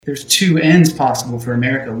There's two ends possible for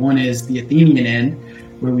America. One is the Athenian end,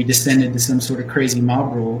 where we descended to some sort of crazy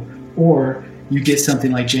mob rule, or you get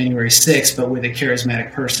something like January 6th, but with a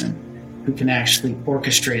charismatic person who can actually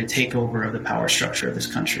orchestrate a takeover of the power structure of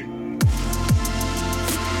this country.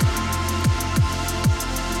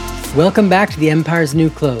 Welcome back to The Empire's New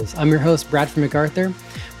Clothes. I'm your host, Bradford MacArthur.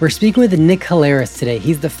 We're speaking with Nick Halaris today.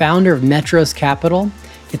 He's the founder of Metros Capital.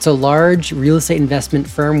 It's a large real estate investment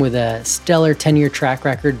firm with a stellar 10-year track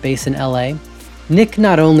record based in LA. Nick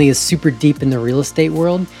not only is super deep in the real estate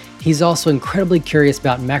world, he's also incredibly curious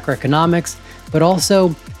about macroeconomics, but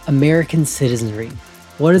also American citizenry.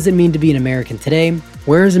 What does it mean to be an American today?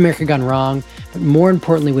 Where has America gone wrong? But more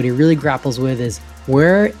importantly, what he really grapples with is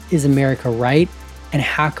where is America right and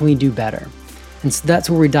how can we do better? And so that's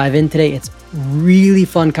where we dive in today. It's really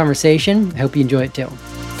fun conversation. I hope you enjoy it too.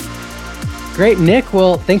 Great, Nick.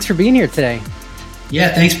 Well, thanks for being here today.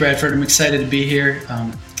 Yeah, thanks, Bradford. I'm excited to be here.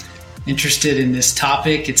 Interested in this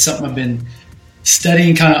topic. It's something I've been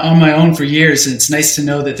studying kind of on my own for years. And it's nice to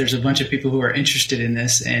know that there's a bunch of people who are interested in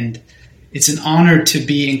this. And it's an honor to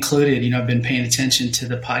be included. I've been paying attention to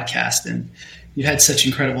the podcast, and you had such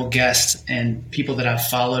incredible guests and people that I've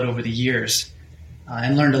followed over the years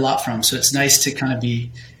and learned a lot from. So it's nice to kind of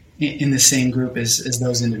be in the same group as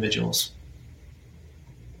those individuals.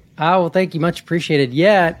 Oh, well, thank you. Much appreciated.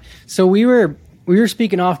 Yeah. So we were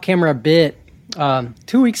speaking off camera a bit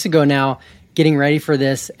 2 weeks ago now, getting ready for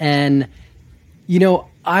this. And,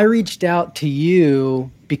 I reached out to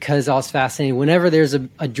you because I was fascinated whenever there's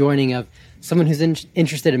a joining of someone who's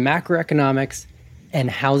interested in macroeconomics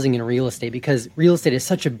and housing and real estate, because real estate is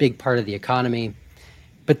such a big part of the economy.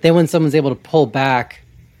 But then when someone's able to pull back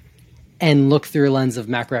and look through a lens of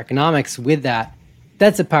macroeconomics with that,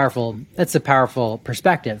 that's a powerful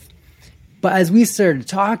perspective. But as we started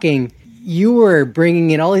talking, you were bringing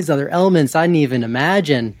in all these other elements I didn't even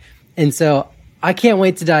imagine. And so I can't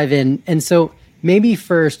wait to dive in. And so maybe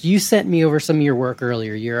first, you sent me over some of your work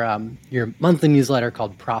earlier, your monthly newsletter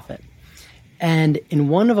called Profit. And in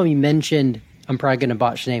one of them, you mentioned, I'm probably going to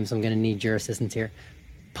botch the name, so I'm going to need your assistance here.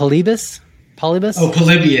 Polybus? Oh,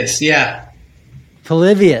 Polybius, yeah.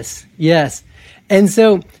 Polybius, yes. And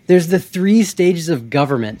so there's the 3 stages of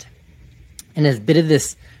government and a bit of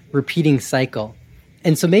this repeating cycle.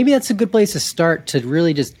 And so maybe that's a good place to start, to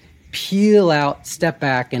really just peel out, step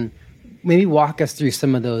back, and maybe walk us through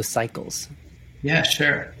some of those cycles. Yeah,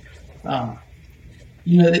 sure. I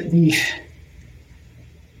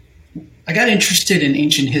got interested in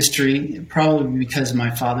ancient history probably because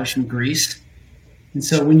my father's from Greece. And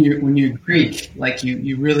so when you're Greek, like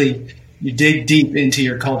you dig deep into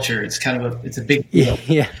your culture. It's kind of it's a big deal.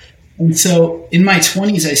 Yeah. And so in my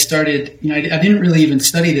 20s, I started, I didn't really even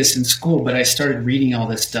study this in school, but I started reading all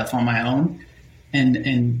this stuff on my own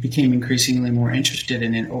and became increasingly more interested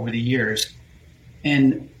in it over the years.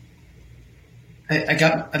 And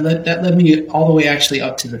that led me all the way actually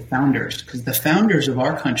up to the founders, because the founders of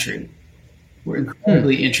our country were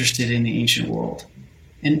incredibly interested in the ancient world.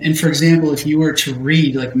 And for example, if you were to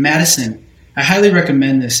read like Madison, I highly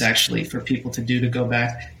recommend this actually for people to go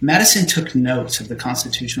back. Madison took notes of the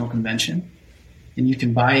Constitutional Convention, and you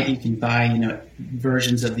can buy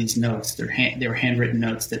versions of these notes. They were handwritten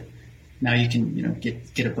notes that now you can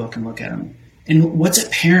get a book and look at them. And what's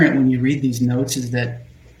apparent when you read these notes is that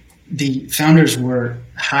the founders were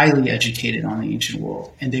highly educated on the ancient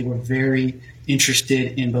world, and they were very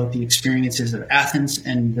interested in both the experiences of Athens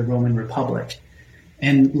and the Roman Republic,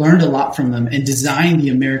 and learned a lot from them and designed the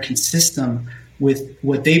American system with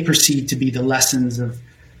what they perceived to be the lessons of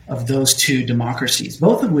those two democracies,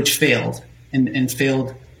 both of which failed and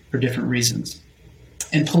failed for different reasons.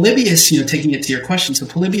 And Polybius, taking it to your question, so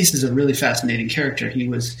Polybius is a really fascinating character. He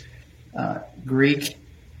was Greek,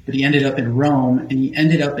 but he ended up in Rome, and he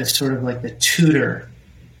ended up as sort of like the tutor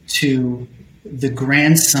to the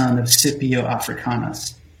grandson of Scipio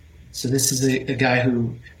Africanus. So this is a guy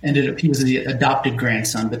who he was the adopted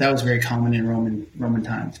grandson, but that was very common in Roman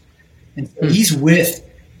times. And so he's with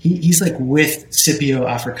Scipio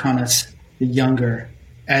Africanus the younger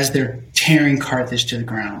as they're tearing Carthage to the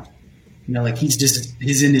ground.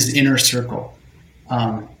 He's in his inner circle,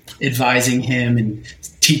 advising him and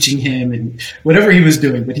teaching him and whatever he was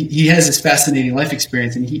doing. But he has this fascinating life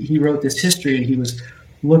experience, and he wrote this history, and he was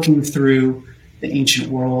looking through the ancient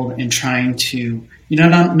world and trying to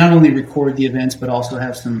not only record the events, but also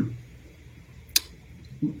have some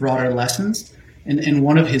broader lessons. And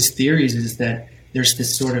one of his theories is that there's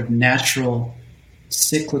this sort of natural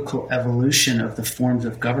cyclical evolution of the forms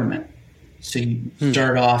of government. So you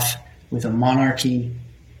start off with a monarchy,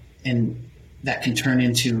 and that can turn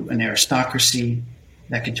into an aristocracy,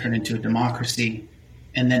 that can turn into a democracy,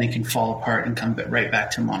 and then it can fall apart and come right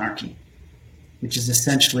back to monarchy, which is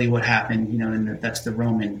essentially what happened, that's the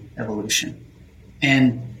Roman evolution.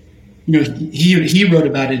 And, he wrote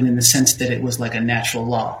about it in the sense that it was like a natural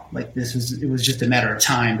law. Like it was just a matter of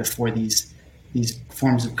time before these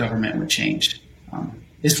forms of government would change.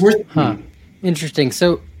 It's worth Interesting.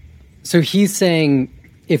 So he's saying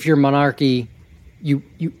if you're monarchy, you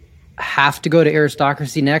have to go to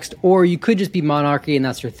aristocracy next, or you could just be monarchy and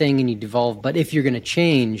that's your thing and you devolve. But if you're going to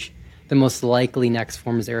change, the most likely next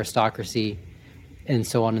form is aristocracy, and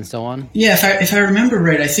so on and so on. Yeah, if I remember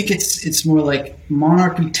right, I think it's more like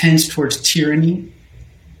monarchy tends towards tyranny,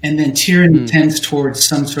 and then tyranny tends towards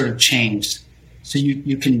some sort of change. So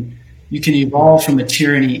you can evolve from a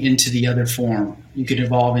tyranny into the other form. You could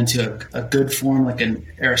evolve into a good form, like an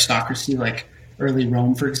aristocracy, like early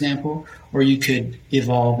Rome, for example, or you could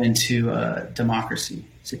evolve into a democracy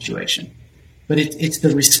situation. But it's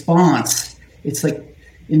the response. It's like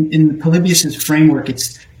in Polybius's framework,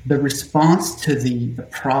 it's the response to the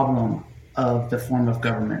problem of the form of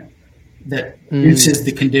government that produces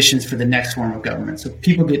the conditions for the next form of government. So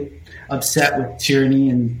people get upset with tyranny,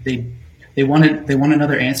 and they want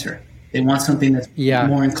another answer. They want something that's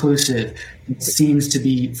more inclusive, it seems to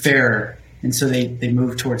be fairer, and so they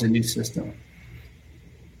move towards a new system.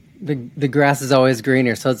 The grass is always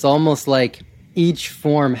greener, so it's almost like each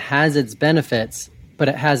form has its benefits, but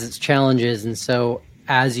it has its challenges, and so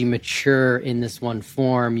as you mature in this one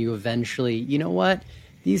form, you eventually, you know what?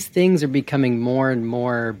 These things are becoming more and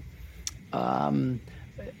more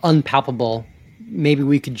unpalpable. Maybe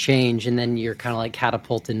we could change, and then you're kind of like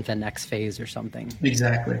catapulted into the next phase or something.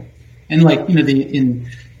 Exactly. And like, in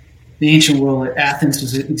the ancient world, Athens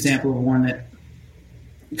was an example of one that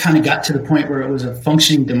kind of got to the point where it was a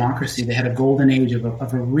functioning democracy. They had a golden age of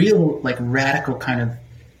a real, like, radical kind of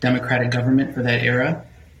democratic government for that era.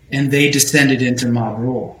 And they descended into mob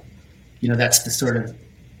rule. That's the sort of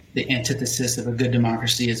the antithesis of a good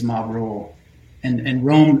democracy is mob rule. And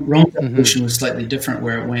Rome's evolution was slightly different,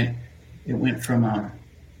 where it went from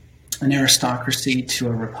an aristocracy to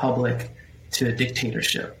a republic to a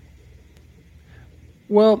dictatorship.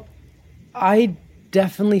 Well, I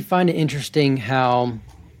definitely find it interesting how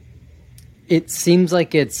it seems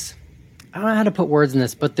like I don't know how to put words in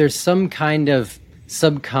this, but there's some kind of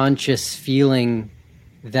subconscious feeling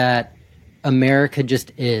that America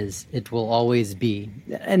just is. It will always be.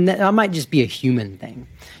 And that might just be a human thing,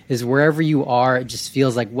 is wherever you are, it just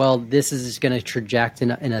feels like, well, this is just going to traject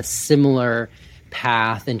in a similar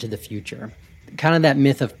path into the future. Kind of that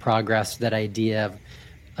myth of progress, that idea of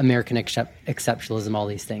American exceptionalism, all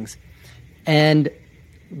these things. And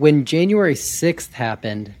when January 6th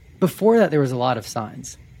happened, before that, there was a lot of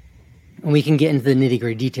signs. And we can get into the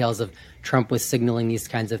nitty-gritty details of Trump was signaling these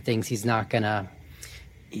kinds of things. He's not going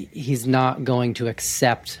to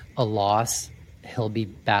accept a loss. He'll be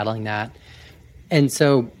battling that. And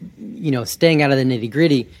so, staying out of the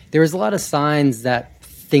nitty-gritty, there was a lot of signs that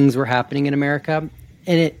things were happening in America.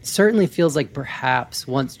 And it certainly feels like perhaps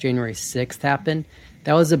once January 6th happened,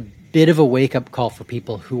 that was a bit of a wake-up call for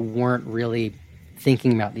people who weren't really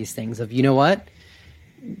thinking about these things of, you know what?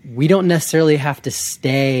 We don't necessarily have to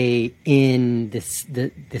stay in this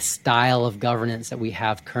style of governance that we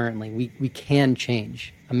have currently. We can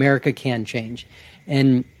change. America can change.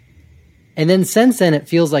 And then since then, it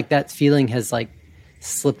feels like that feeling has like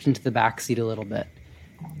slipped into the backseat a little bit.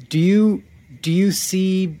 Do you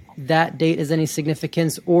see that date as any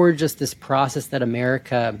significance, or just this process that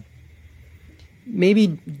America,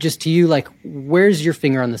 maybe just to you, like, where's your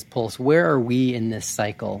finger on this pulse? Where are we in this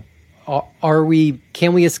cycle?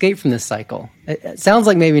 Can we escape from this cycle? It sounds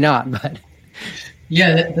like maybe not, but.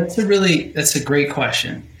 Yeah, that's a great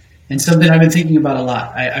question. And something I've been thinking about a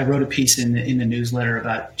lot. I wrote a piece in the newsletter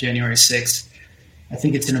about January 6th. I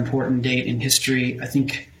think it's an important date in history. I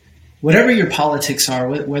think whatever your politics are,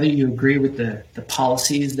 whether you agree with the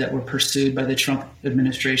policies that were pursued by the Trump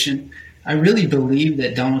administration, I really believe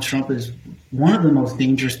that Donald Trump is one of the most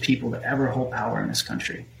dangerous people to ever hold power in this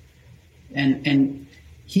country. And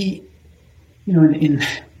he, in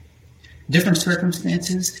different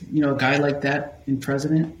circumstances, a guy like that in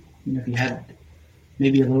president, if he had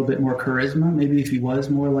maybe a little bit more charisma, maybe if he was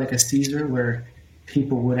more like a Caesar where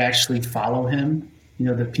people would actually follow him,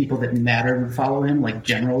 the people that matter would follow him, like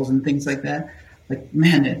generals and things like that. Like,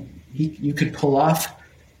 man, you could pull off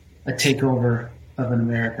a takeover of an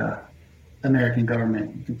American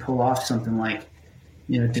government. You could pull off something like,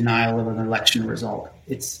 denial of an election result.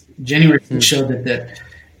 It's January showed that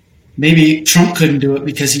maybe Trump couldn't do it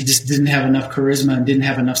because he just didn't have enough charisma and didn't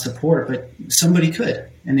have enough support, but somebody could.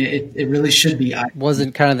 And it really should be.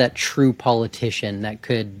 Wasn't kind of that true politician that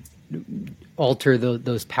could alter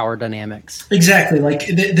those power dynamics. Exactly. Like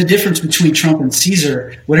the difference between Trump and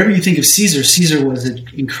Caesar, whatever you think of Caesar, Caesar was an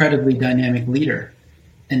incredibly dynamic leader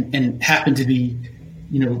and happened to be,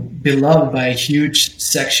 beloved by a huge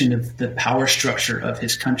section of the power structure of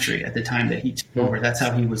his country at the time that he took over. That's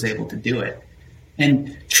how he was able to do it.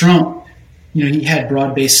 And Trump, he had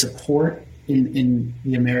broad-based support in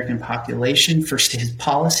the American population for his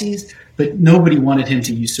policies, but nobody wanted him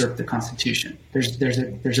to usurp the Constitution.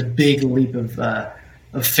 There's a big leap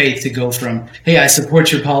of faith to go from, hey, I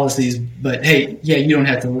support your policies, but hey, yeah, you don't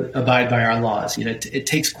have to abide by our laws. It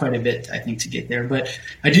takes quite a bit, I think, to get there. But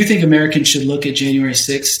I do think Americans should look at January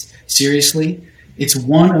 6th seriously. It's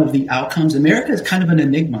one of the outcomes. America is kind of an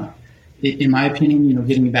enigma, in my opinion,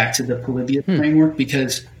 getting back to the Polybius framework,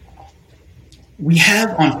 because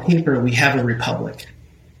on paper, we have a republic.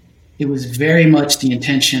 It was very much the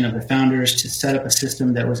intention of the founders to set up a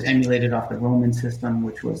system that was emulated off the Roman system,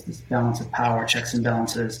 which was this balance of power, checks and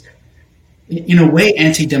balances, in a way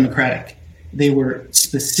anti-democratic. They were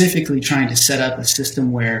specifically trying to set up a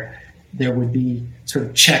system where there would be sort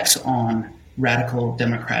of checks on radical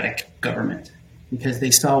democratic government, because they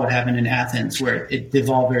saw what happened in Athens, where it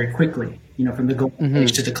devolved very quickly, from the golden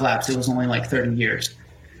age to the collapse. It was only like 30 years.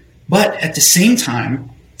 But at the same time,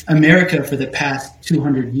 America for the past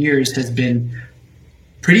 200 years has been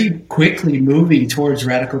pretty quickly moving towards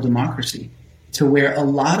radical democracy, to where a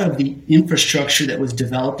lot of the infrastructure that was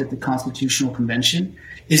developed at the Constitutional Convention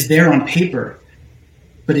is there on paper,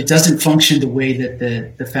 but it doesn't function the way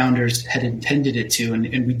that the founders had intended it to.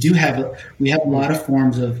 And we have a lot of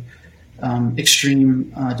forms of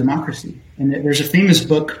extreme democracy. And there's a famous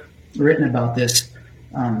book written about this.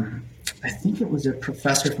 I think it was a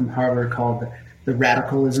professor from Harvard called The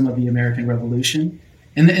Radicalism of the American Revolution.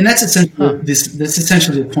 And that's essentially that's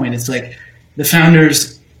essentially the point. It's like the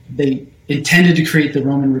founders, they intended to create the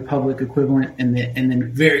Roman Republic equivalent, and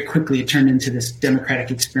then very quickly it turned into this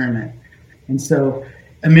democratic experiment. And so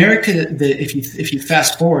America, if you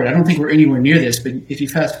fast forward, I don't think we're anywhere near this, but if you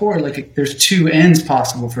fast forward, there's two ends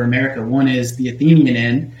possible for America. One is the Athenian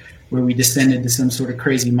end, where we descended to some sort of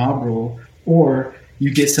crazy mob rule, or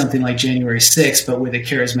you get something like January 6th, but with a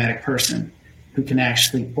charismatic person who can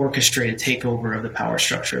actually orchestrate a takeover of the power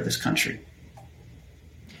structure of this country.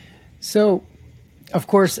 So, of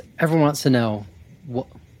course, everyone wants to know,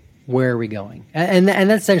 where are we going? And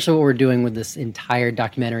that's essentially what we're doing with this entire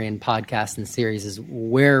documentary and podcast and series, is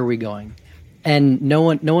where are we going? And no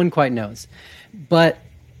one quite knows. But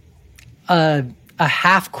a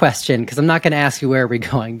half question, because I'm not going to ask you where are we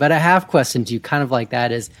going, but a half question to you, kind of like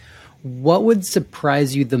that, is what would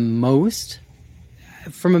surprise you the most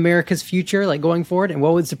from America's future, going forward, and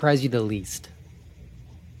what would surprise you the least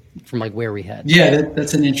from where we head? Yeah,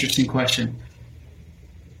 that's an interesting question.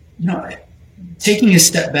 Taking a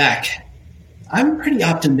step back, I'm pretty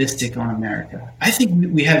optimistic on America. I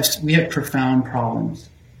think we have profound problems.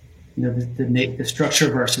 The structure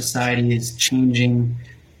of our society is changing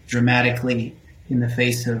dramatically in the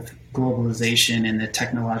face of globalization and the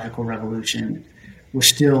technological revolution. We're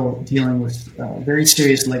still dealing with very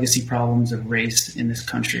serious legacy problems of race in this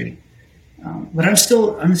country. But I'm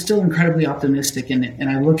still incredibly optimistic, and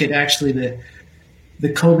I look at actually the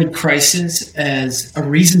COVID crisis as a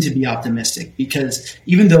reason to be optimistic, because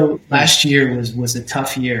even though last year was a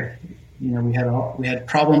tough year, we had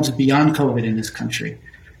problems beyond COVID in this country.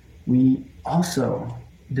 We also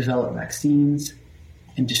developed vaccines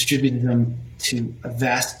and distributed them to a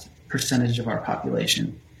vast percentage of our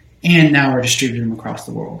population, and now are distributing them across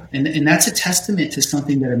the world. And that's a testament to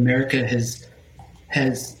something that America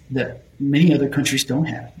has that many other countries don't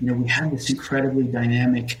have. We have this incredibly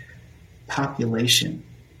dynamic population.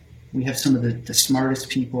 We have some of the smartest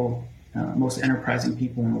people, most enterprising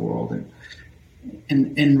people in the world.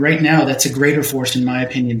 And right now, that's a greater force, in my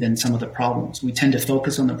opinion, than some of the problems. We tend to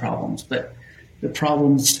focus on the problems, but the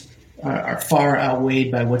problems are far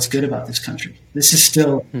outweighed by what's good about this country. This is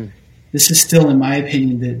still, in my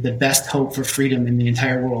opinion, the best hope for freedom in the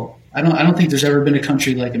entire world. I don't think there's ever been a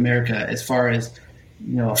country like America as far as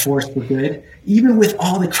a force for good. Even with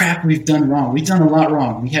all the crap we've done wrong, we've done a lot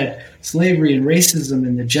wrong. We had slavery and racism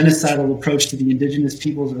and the genocidal approach to the indigenous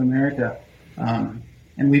peoples of America. And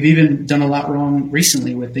we've even done a lot wrong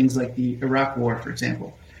recently with things like the Iraq War, for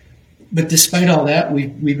example. But despite all that,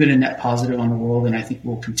 we've been a net positive on the world, and I think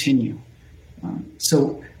we'll continue.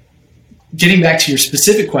 So getting back to your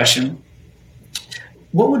specific question,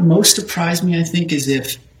 what would most surprise me, I think, is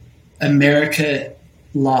if America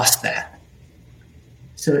lost that.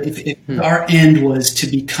 So if our end was to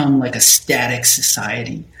become like a static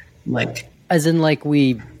society, as in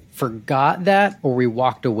we forgot that, or we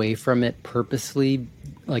walked away from it purposely,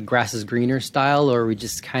 like grass is greener style, or are we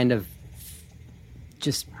just kind of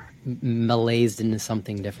just malaised into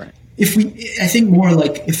something different? I think more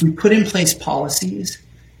like if we put in place policies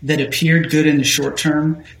that appeared good in the short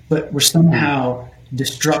term, but were somehow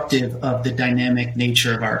destructive of the dynamic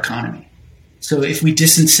nature of our economy. So if we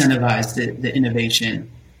disincentivize the innovation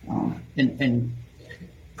and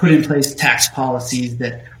put in place tax policies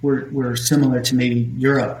that were similar to maybe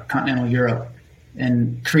Europe, continental Europe,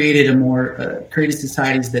 and created created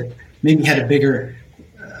societies that maybe had a bigger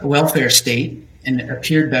welfare state and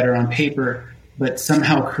appeared better on paper, but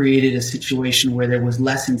somehow created a situation where there was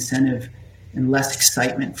less incentive and less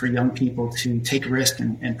excitement for young people to take risk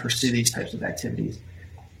and pursue these types of activities.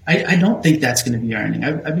 I don't think that's going to be our ending.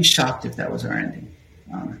 I'd be shocked if that was our ending.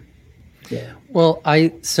 Yeah. Well,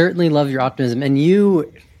 I certainly love your optimism. And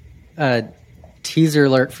you, teaser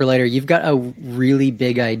alert for later, you've got a really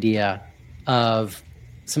big idea of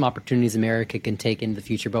some opportunities America can take into the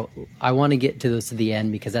future. But I want to get to those to the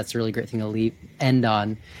end because that's a really great thing to end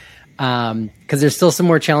on. Because there's still some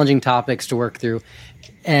more challenging topics to work through.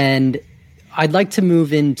 And I'd like to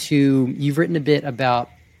move into, you've written a bit about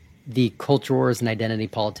the culture wars and identity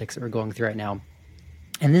politics that we're going through right now.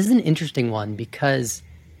 And this is an interesting one because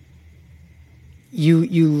you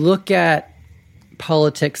look at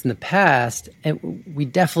politics in the past, and we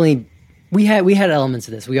had elements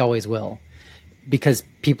of this. We always will, because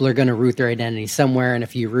people are going to root their identity somewhere. And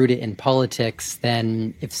if you root it in politics,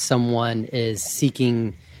 then if someone is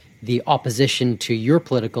seeking the opposition to your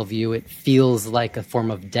political view, it feels like a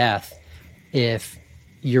form of death if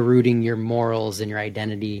you're rooting your morals and your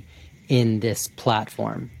identity in this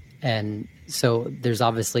platform. And so there's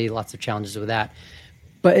obviously lots of challenges with that.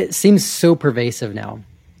 But it seems so pervasive now,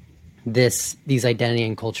 these identity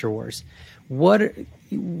and culture wars.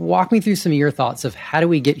 Walk me through some of your thoughts of how do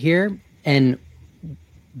we get here, and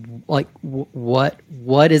like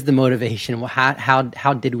what is the motivation?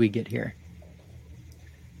 How did we get here?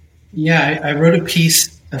 Yeah, I wrote a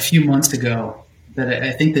piece a few months ago that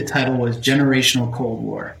I think the title was Generational Cold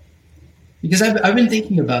War. Because I've been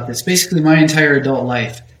thinking about this. Basically, my entire adult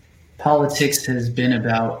life, politics has been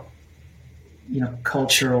about,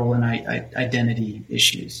 cultural and identity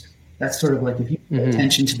issues. That's sort of like if you pay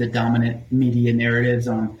attention to the dominant media narratives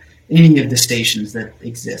on any of the stations that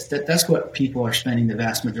exist, that's what people are spending the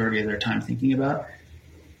vast majority of their time thinking about.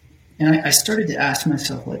 And I started to ask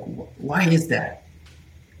myself, like, why is that?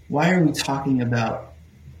 Why are we talking about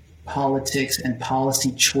politics and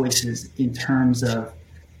policy choices in terms of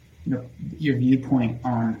your viewpoint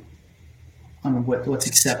on what's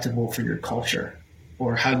acceptable for your culture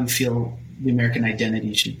or how you feel the American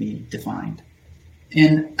identity should be defined?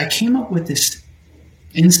 And I came up with this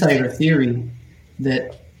insight or theory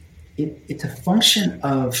that it's a function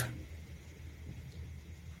of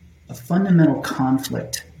a fundamental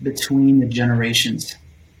conflict between the generations.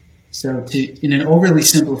 So in an overly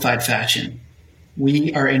simplified fashion,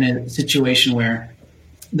 we are in a situation where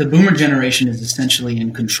the boomer generation is essentially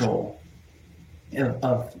in control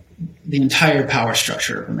of the entire power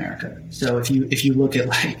structure of America. So if you look at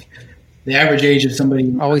like the average age of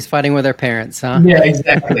somebody, always fighting with their parents, huh? Yeah,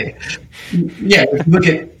 exactly. Yeah, if you look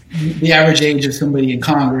at the average age of somebody in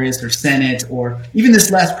Congress or Senate, or even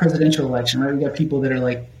this last presidential election, right? We got people that are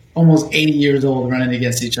like almost 80 years old running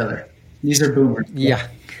against each other. These are boomers. Yeah.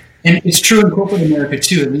 And it's true in corporate America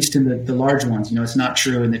too, at least in the large ones. It's not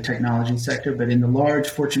true in the technology sector, but in the large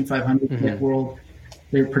Fortune 500 world,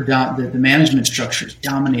 the management structure is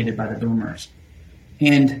dominated by the boomers.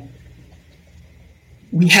 And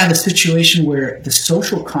we have a situation where the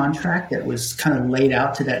social contract that was kind of laid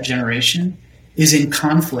out to that generation is in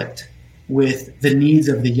conflict with the needs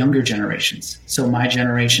of the younger generations. So my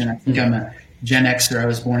generation, I think I'm a Gen Xer. I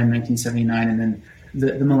was born in 1979, and then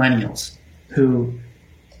the millennials who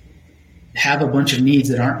have a bunch of needs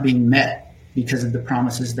that aren't being met because of the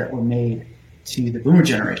promises that were made to the boomer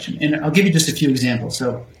generation. And I'll give you just a few examples.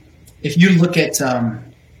 So if you look at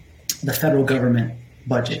the federal government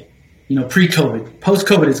budget, pre-COVID,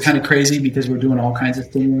 post-COVID is kind of crazy because we're doing all kinds of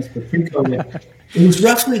stimulus, but pre-COVID, it was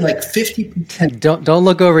roughly like 50%. Don't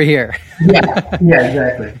look over here. Yeah,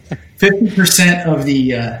 exactly. 50% of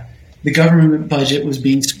the government budget was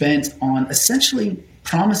being spent on essentially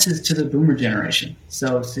promises to the boomer generation.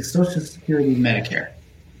 So Social Security, Medicare.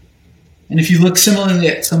 And if you look similarly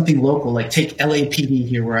at something local, like take LAPD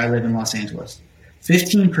here where I live in Los Angeles,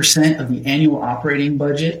 15% of the annual operating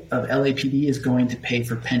budget of LAPD is going to pay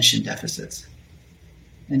for pension deficits.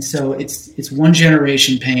 And so it's one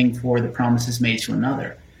generation paying for the promises made to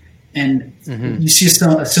another. And you see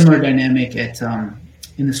a similar dynamic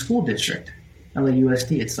in the school district,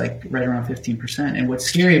 LAUSD. It's like right around 15%. And what's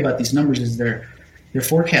scary about these numbers is they're they're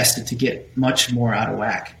forecasted to get much more out of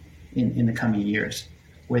whack in the coming years,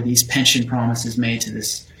 where these pension promises made to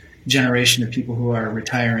this generation of people who are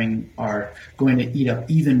retiring are going to eat up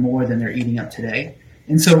even more than they're eating up today.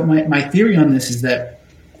 And so my theory on this is that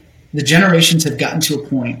the generations have gotten to a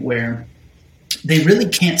point where they really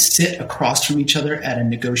can't sit across from each other at a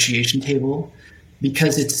negotiation table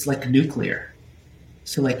because it's like nuclear.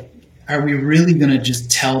 So like, are we really going to just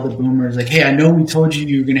tell the boomers, like, hey, I know we told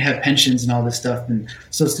you were going to have pensions and all this stuff and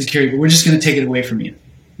Social Security, but we're just going to take it away from you?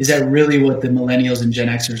 Is that really what the millennials and Gen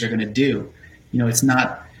Xers are going to do? It's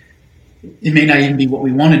not, it may not even be what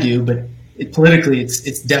we want to do, but politically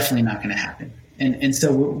it's definitely not going to happen. And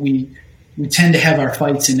so we tend to have our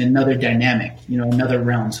fights in another dynamic, another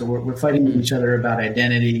realm. So we're fighting with each other about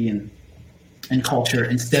identity and culture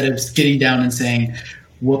instead of getting down and saying,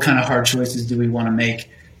 what kind of hard choices do we want to make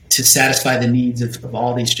to satisfy the needs of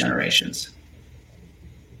all these generations?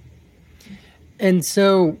 And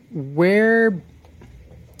so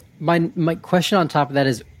my question on top of that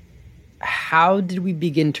is, how did we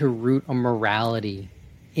begin to root a morality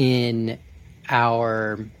in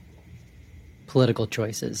our political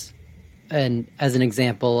choices? And as an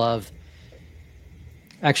example of,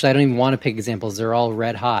 actually, I don't even want to pick examples. They're all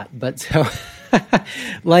red hot. But so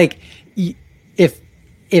like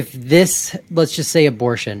if this, let's just say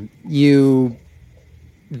abortion,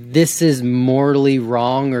 this is morally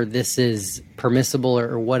wrong or this is permissible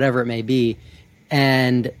or whatever it may be.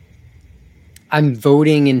 And I'm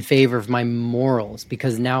voting in favor of my morals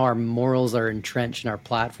because now our morals are entrenched in our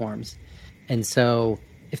platforms. And so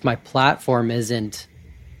if my platform isn't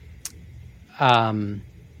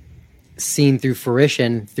seen through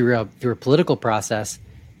fruition through a political process,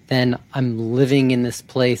 then I'm living in this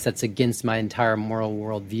place that's against my entire moral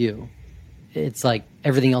worldview. It's like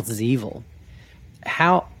everything else is evil.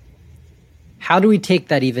 How do we take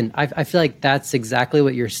that even? I feel like that's exactly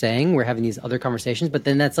what you're saying. We're having these other conversations, but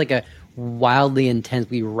then that's like a wildly intense,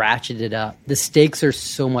 we ratcheted it up. The stakes are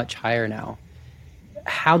so much higher now.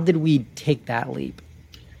 How did we take that leap?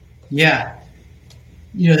 Yeah.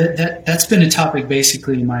 That's been a topic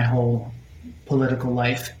basically my whole political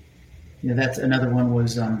life. That's another one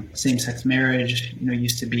was same-sex marriage.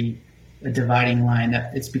 Used to be a dividing line.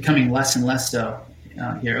 That it's becoming less and less so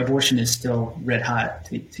here. Abortion is still red hot,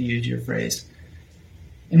 to use your phrase.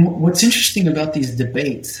 And what's interesting about these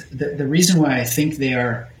debates, the reason why I think they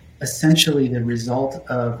are essentially the result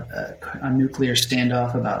of a nuclear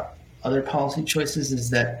standoff about other policy choices is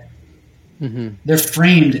that they're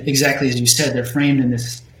framed exactly as you said. They're framed in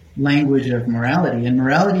this language of morality, and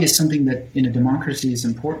morality is something that in a democracy is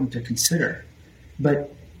important to consider.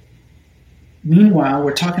 But meanwhile,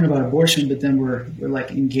 we're talking about abortion, but then we're like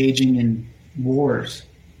engaging in wars,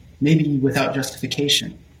 maybe without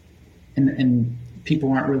justification, and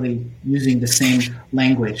people aren't really using the same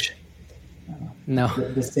language,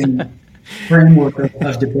 the same framework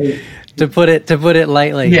of debate. To put it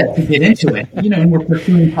lightly. Yeah, to get into it. And we're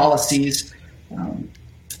pursuing policies.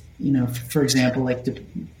 For example, like I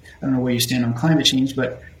don't know where you stand on climate change,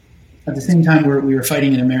 but at the same time we were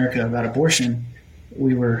fighting in America about abortion,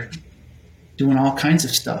 we were doing all kinds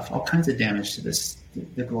of stuff, all kinds of damage to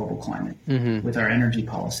the global climate with our energy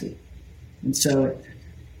policy. And so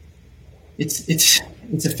it's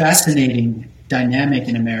a fascinating dynamic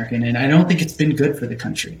in America, and I don't think it's been good for the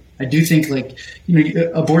country. I do think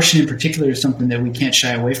abortion in particular is something that we can't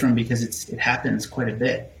shy away from because it happens quite a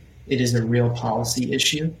bit. It is a real policy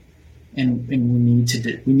issue, and we need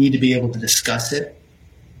to be able to discuss it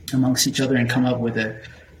amongst each other and come up with a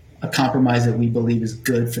compromise that we believe is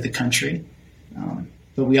good for the country.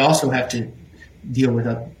 But we also have to deal with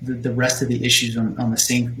the rest of the issues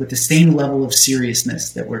with the same level of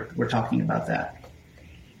seriousness that we're talking about that.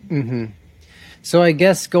 Mm-hmm. So I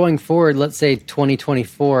guess going forward, let's say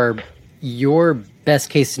 2024, your best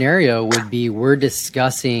case scenario would be we're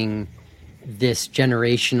discussing this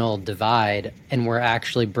generational divide and we're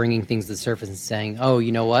actually bringing things to the surface and saying, oh,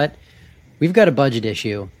 you know what? We've got a budget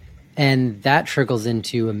issue, and that trickles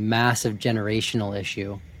into a massive generational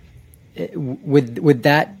issue. Would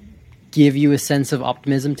that give you a sense of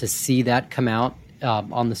optimism to see that come out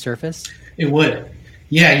on the surface? It would.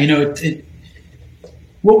 Yeah,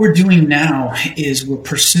 what we're doing now is we're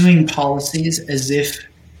pursuing policies as if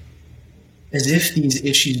these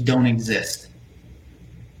issues don't exist.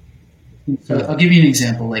 So I'll give you an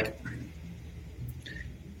example. Like,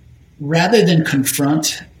 rather than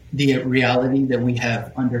confront the reality that we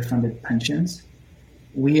have underfunded pensions,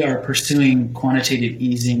 we are pursuing quantitative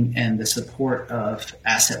easing and the support of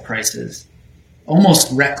asset prices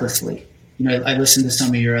almost recklessly. I listened to some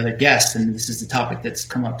of your other guests, and this is a topic that's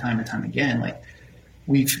come up time and time again. Like,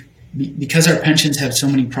 we've because our pensions have so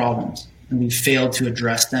many problems and we failed to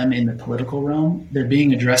address them in the political realm, they're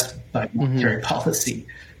being addressed by monetary policy.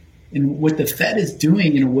 And what the Fed is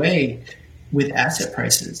doing in a way with asset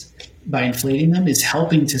prices by inflating them is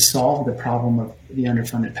helping to solve the problem of the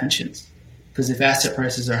underfunded pensions. Because if asset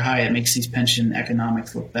prices are high, it makes these pension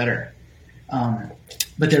economics look better.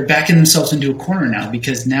 But they're backing themselves into a corner now,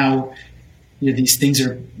 because now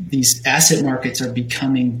these asset markets are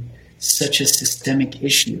becoming such a systemic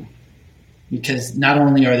issue, because not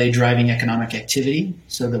only are they driving economic activity,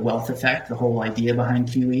 so the wealth effect, the whole idea behind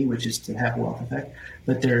QE, which is to have wealth effect,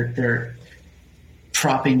 but they're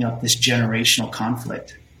propping up this generational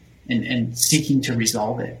conflict and seeking to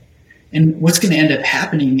resolve it. And what's going to end up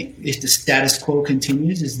happening if the status quo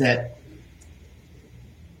continues is that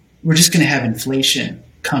we're just going to have inflation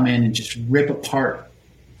come in and just rip apart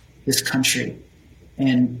this country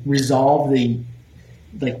and resolve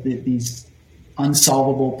these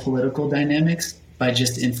unsolvable political dynamics by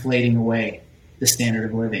just inflating away the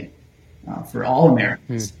standard of living for all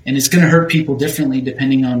Americans. And it's going to hurt people differently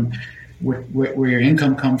depending on where your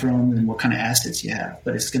income comes from and what kind of assets you have.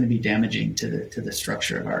 But it's going to be damaging to the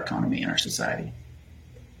structure of our economy and our society.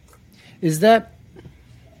 Is that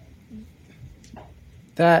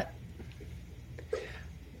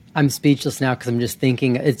I'm speechless now, because I'm just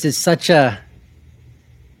thinking it's just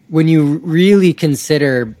when you really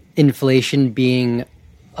consider inflation being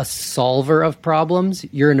a solver of problems,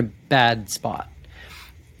 you're in a bad spot.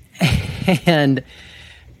 And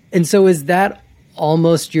so is that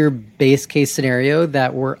almost your base case scenario,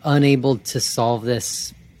 that we're unable to solve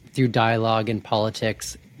this through dialogue and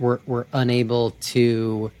politics? We're unable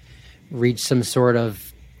to reach some sort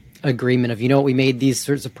of agreement of, we made these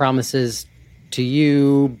sorts of promises to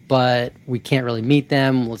you, but we can't really meet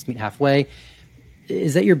them. Let's meet halfway.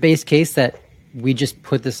 Is that your base case, that we just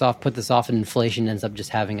put this off, and inflation ends up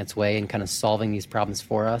just having its way and kind of solving these problems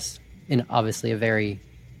for us in obviously a very,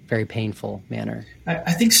 very painful manner?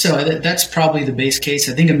 I think so. That's probably the base case.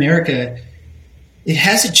 I think America, it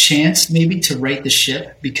has a chance maybe to right the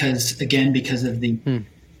ship because of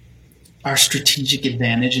our strategic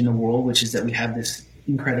advantage in the world, which is that we have this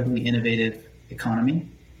incredibly innovative economy.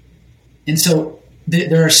 And so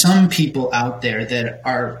there are some people out there that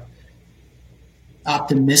are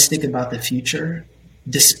optimistic about the future,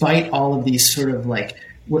 despite all of these sort of like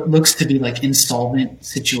what looks to be like insolvent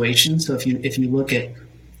situations. So if you look at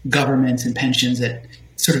governments and pensions at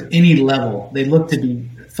sort of any level, they look to be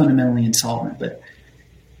fundamentally insolvent. But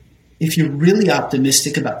if you're really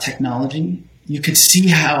optimistic about technology, you could see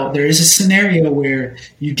how there is a scenario where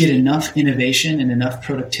you get enough innovation and enough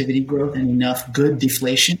productivity growth and enough good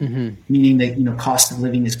deflation, meaning that cost of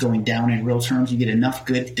living is going down in real terms. You get enough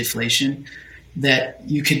good deflation that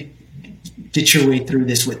you could get your way through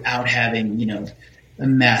this without having a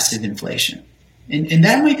massive inflation, and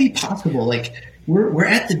that might be possible. Like we're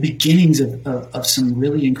at the beginnings of some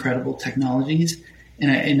really incredible technologies,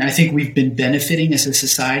 and I think we've been benefiting as a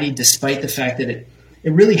society despite the fact that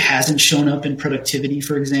it really hasn't shown up in productivity,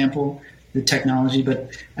 for example, the technology.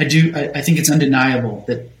 But I think it's undeniable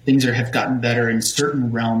that things have gotten better in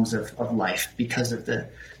certain realms of life because of the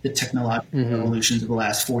technological revolutions of the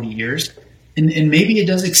last 40 years. And maybe it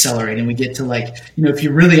does accelerate, and we get to if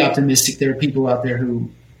you're really optimistic, there are people out there who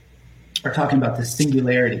are talking about the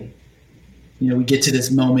singularity. We get to this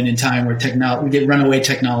moment in time where we get runaway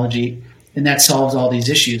technology, and that solves all these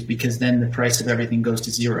issues because then the price of everything goes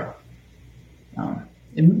to zero.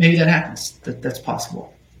 And maybe that happens. That's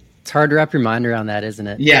possible. It's hard to wrap your mind around that, isn't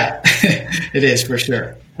it? Yeah, it is for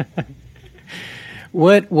sure.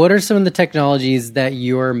 What are some of the technologies that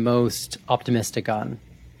you're most optimistic on?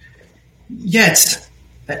 Yeah,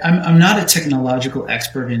 I'm not a technological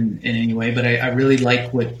expert in any way, but I really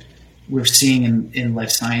like what we're seeing in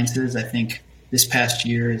life sciences. I think this past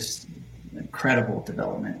year is incredible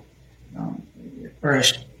development, or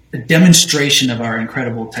a demonstration of our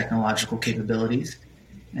incredible technological capabilities.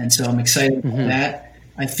 And so I'm excited about that.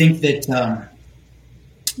 I think that,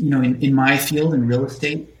 in my field, in real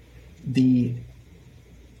estate, the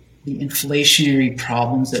inflationary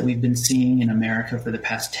problems that we've been seeing in America for the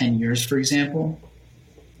past 10 years, for example,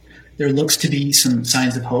 there looks to be some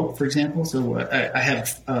signs of hope, for example. So I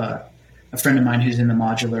have a friend of mine who's in the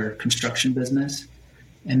modular construction business,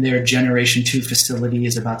 and their Generation 2 facility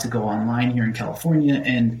is about to go online here in California.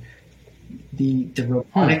 And the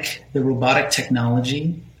robotic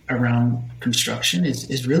technology around construction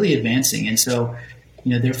is really advancing. And so,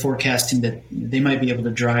 they're forecasting that they might be able to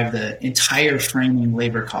drive the entire framing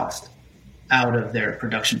labor cost out of their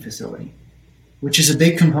production facility, which is a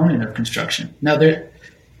big component of construction. Now,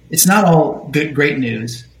 it's not all great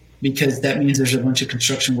news. because that means there's a bunch of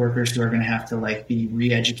construction workers who are going to have to like be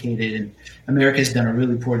re-educated, and America's done a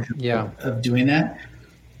really poor job of doing that.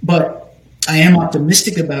 But I am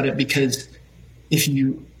optimistic about it because if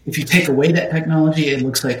you take away that technology, it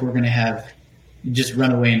looks like we're going to have just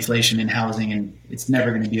runaway inflation in housing, and it's never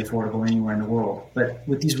going to be affordable anywhere in the world. But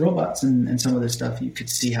with these robots and some of this stuff, you could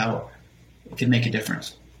see how it could make a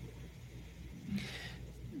difference.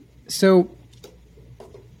 So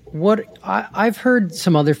what I've heard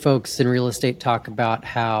some other folks in real estate talk about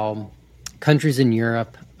how countries in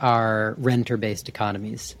Europe are renter-based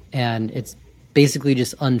economies, and it's basically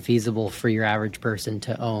just unfeasible for your average person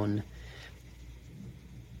to own.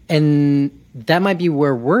 And that might be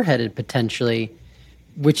where we're headed potentially,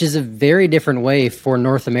 which is a very different way for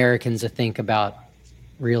North Americans to think about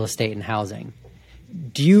real estate and housing.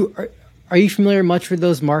 Are you familiar much with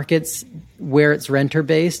those markets where it's renter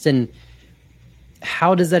based, and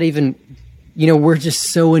how does that even, we're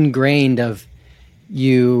just so ingrained of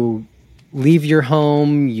you leave your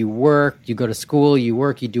home, you work, you go to school, you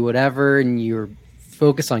work, you do whatever, and you're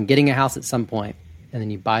focused on getting a house at some point, and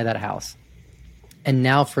then you buy that house. And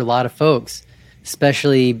now for a lot of folks,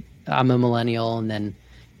 especially I'm a millennial, and then,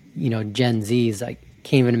 Gen Zs, I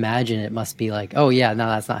can't even imagine it must be like, oh yeah, no,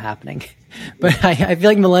 that's not happening. But I feel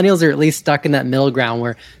like millennials are at least stuck in that middle ground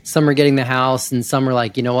where some are getting the house and some are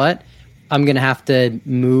like, you know what, I'm going to have to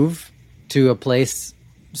move to a place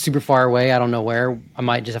super far away. I don't know where. I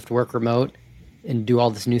might just have to work remote and do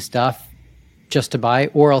all this new stuff just to buy,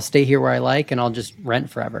 or I'll stay here where I like and I'll just rent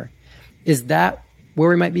forever. Is that where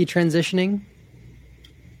we might be transitioning?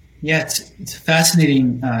 Yeah, it's a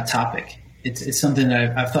fascinating topic. It's something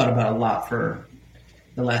that I've thought about a lot for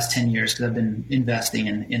the last 10 years because I've been investing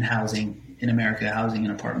in housing in America, housing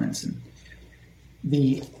and apartments. And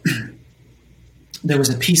there was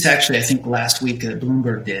a piece actually, I think last week that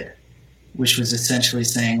Bloomberg did, which was essentially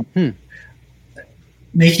saying,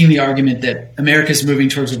 making the argument that America is moving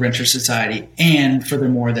towards a renter society, and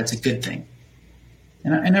furthermore, that's a good thing.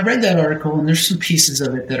 And I read that article, and there's some pieces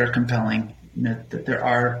of it that are compelling. That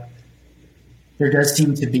there does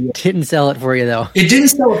seem to be. Didn't sell it for you though. It didn't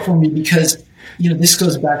sell it for me because this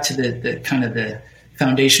goes back to the kind of the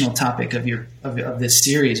foundational topic of this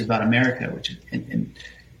series about America, which is and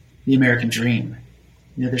the American dream.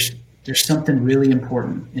 There's something really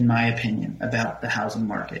important, in my opinion, about the housing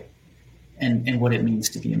market and what it means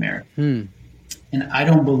to be American. And I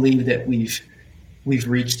don't believe that we've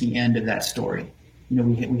reached the end of that story.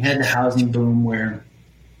 We had the housing boom where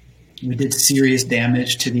we did serious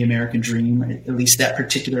damage to the American dream, at least that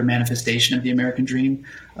particular manifestation of the American dream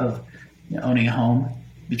of owning a home,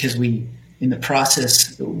 because in the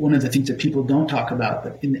process, one of the things that people don't talk about,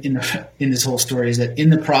 but in this whole story, is that in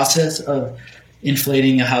the process of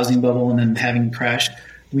inflating a housing bubble and then having it crash,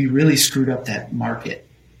 we really screwed up that market,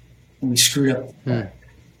 and we screwed up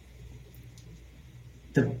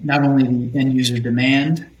not only the end user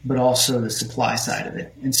demand, but also the supply side of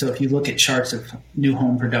it. And so if you look at charts of new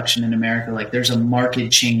home production in America, like there's a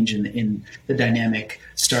marked change in the dynamic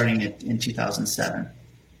starting in 2007,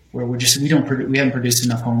 where we haven't produced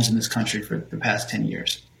enough homes in this country for the past 10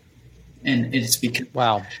 years. And it's because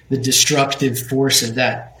the destructive force of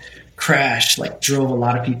that crash drove a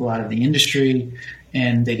lot of people out of the industry,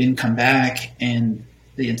 and they didn't come back, and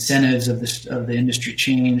the incentives of the industry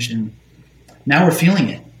changed, and now we're feeling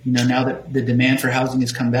it. Now that the demand for housing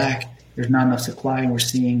has come back, there's not enough supply, and we're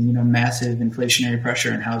seeing massive inflationary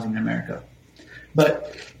pressure in housing in America.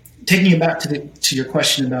 But taking it back to your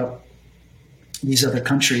question about these other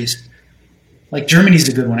countries, like Germany's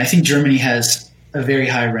a good one. I think Germany has a very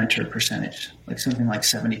high renter percentage, something like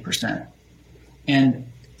 70%.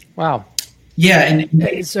 And wow, yeah.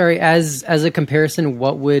 And sorry, as a comparison,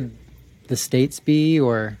 what would the States be?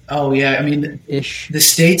 Or the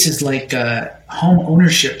States is home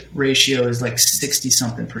ownership ratio is 60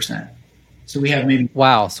 something percent. So we have maybe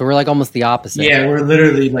so we're almost the opposite. Yeah, we're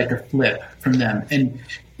literally a flip from them. And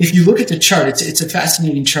if you look at the chart, it's a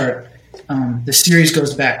fascinating chart. The series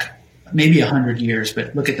goes back maybe 100 years,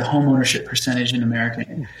 but look at the home ownership percentage in America.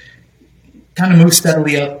 It kind of moves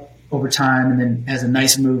steadily up over time, and then has a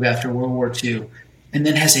nice move after World War II, and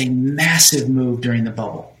then has a massive move during the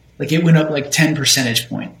bubble. It went up 10 percentage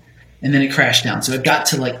point, and then it crashed down. So it got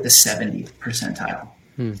to the 70th percentile.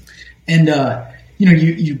 And,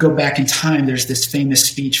 you go back in time, there's this famous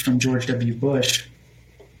speech from George W. Bush.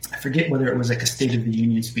 I forget whether it was a State of the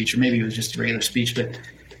Union speech or maybe it was just a regular speech, but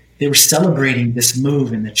they were celebrating this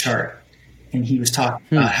move in the chart. And he was talking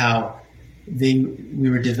about how we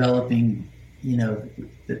were developing,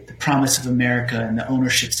 the promise of America and the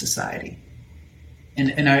ownership society.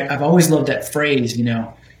 And I've always loved that phrase,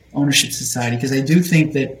 ownership society, because I do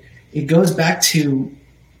think that it goes back to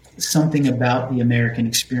something about the American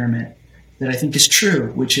experiment that I think is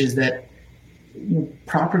true, which is that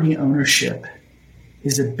property ownership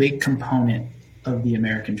is a big component of the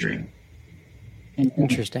American dream.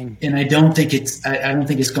 Interesting. And I don't think it's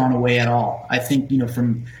gone away at all. I think,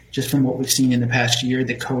 from what we've seen in the past year,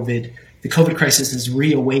 the COVID crisis has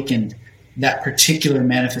reawakened that particular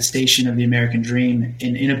manifestation of the American dream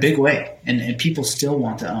in a big way. And people still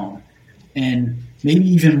want to own, and maybe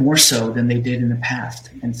even more so than they did in the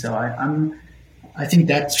past. And so I think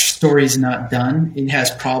that story is not done. It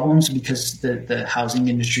has problems because the housing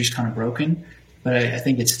industry is kind of broken, but I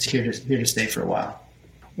think it's here to stay for a while.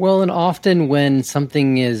 Well, and often when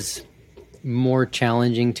something is more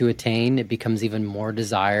challenging to attain, it becomes even more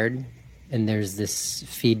desired. And there's this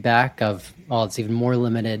feedback of, oh, it's even more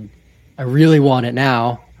limited. I really want it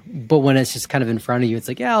now. But when it's just kind of in front of you, it's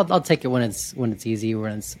like, yeah, I'll take it when it's easy,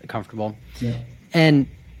 when it's comfortable. Yeah. And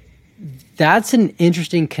that's an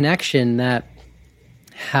interesting connection, that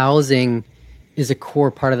housing is a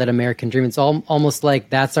core part of that American dream. It's almost like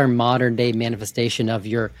that's our modern day manifestation of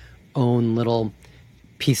your own little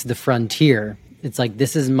piece of the frontier. It's like,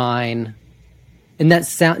 this is mine. And that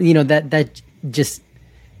sound, that just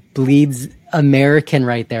bleeds American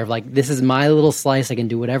right there. Like, this is my little slice. I can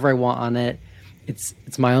do whatever I want on it.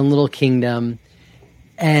 It's my own little kingdom.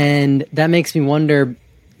 And that makes me wonder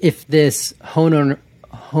if this home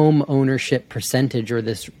ownership percentage, or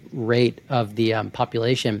this rate of the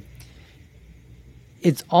population,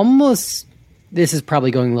 it's almost, this is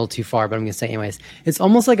probably going a little too far, but I'm going to say anyways, it's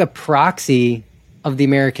almost like a proxy of the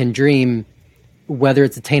American dream, whether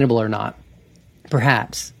it's attainable or not,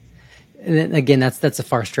 perhaps. And then, again, that's a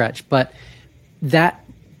far stretch, but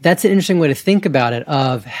that's an interesting way to think about it,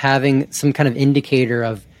 of having some kind of indicator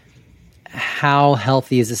of how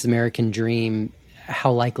healthy is this American dream,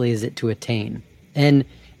 how likely is it to attain. And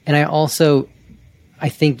I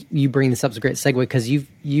think you bring this up as a great segue, because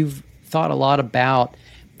you've thought a lot about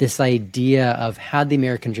this idea of how the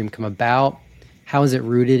American dream come about. How is it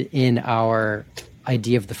rooted in our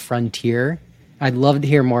idea of the frontier? I'd love to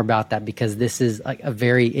hear more about that, because this is like a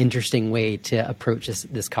very interesting way to approach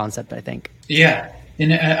this concept, I think. Yeah.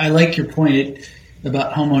 And I like your point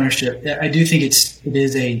about home ownership. I do think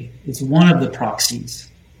it's one of the proxies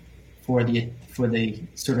for the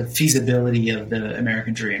sort of feasibility of the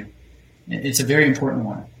American dream. It's a very important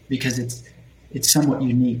one, because it's somewhat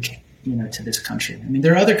unique, to this country. I mean,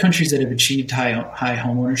 there are other countries that have achieved high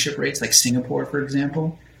home ownership rates, like Singapore, for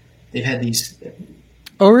example. They've had these.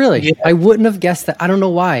 Oh, really? Yeah. I wouldn't have guessed that. I don't know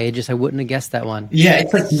why. I wouldn't have guessed that one. Yeah,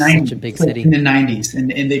 it's like such a big city in the 90s,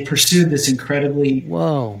 and they pursued this incredibly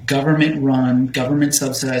government-run,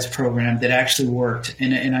 government-subsidized program that actually worked.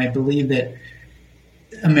 And I believe that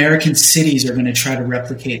American cities are going to try to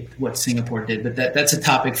replicate what Singapore did, but that's a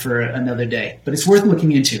topic for another day. But it's worth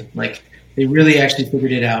looking into. Like, they really actually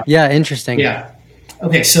figured it out. Yeah, interesting. Yeah.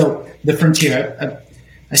 Okay, so the frontier.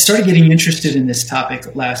 I started getting interested in this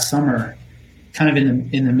topic last summer, kind of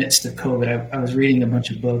in the midst of COVID. I was reading a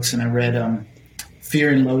bunch of books, and I read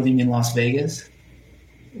Fear and Loathing in Las Vegas,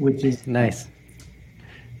 which is nice,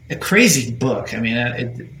 a crazy book. I mean,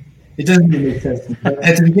 it doesn't even make sense.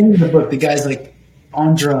 At the beginning of the book, the guy's like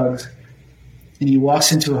on drugs, and he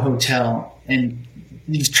walks into a hotel, and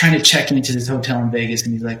he's trying to check into this hotel in Vegas,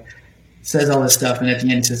 and he's like, says all this stuff, and at the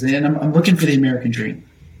end he says, and I'm looking for the American dream.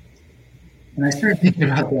 And I started thinking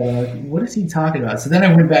about that. Like, what is he talking about? So then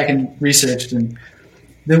I went back and researched, and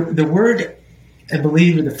the word, I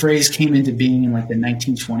believe, or the phrase came into being in like the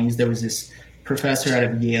 1920s. There was this professor out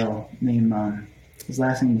of Yale named, his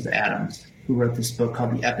last name was Adams, who wrote this book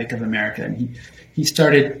called The Epic of America. And he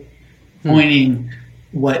started pointing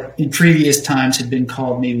what in previous times had been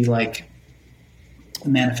called maybe like a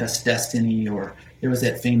manifest destiny, or there was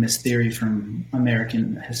that famous theory from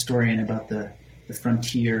American historian about the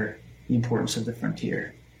frontier, the importance of the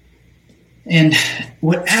frontier. And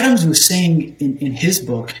what Adams was saying in his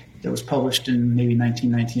book that was published in maybe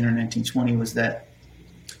 1919 or 1920 was that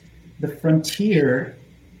the frontier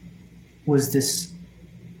was this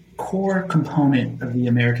core component of the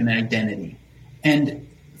American identity. And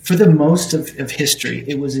for the most of history,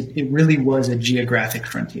 it really was a geographic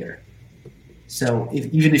frontier. So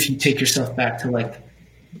even if you take yourself back to like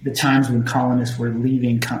the times when colonists were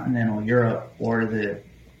leaving continental Europe or the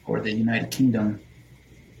United Kingdom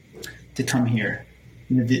to come here,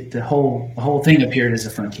 the whole thing appeared as a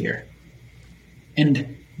frontier.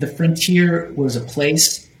 And the frontier was a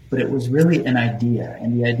place, but it was really an idea.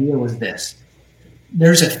 And the idea was this: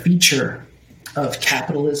 there's a feature of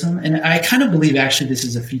capitalism, and I kind of believe actually this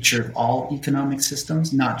is a feature of all economic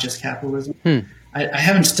systems, not just capitalism. I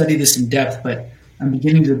haven't studied this in depth, but I'm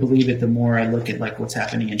beginning to believe it the more I look at like what's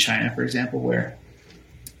happening in China, for example, where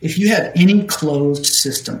if you have any closed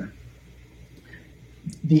system,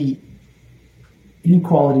 the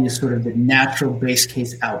inequality is sort of the natural base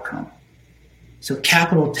case outcome. So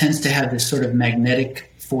capital tends to have this sort of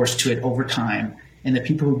magnetic force to it over time. And the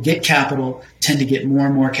people who get capital tend to get more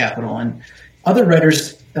and more capital. And other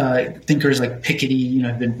writers, thinkers like Piketty,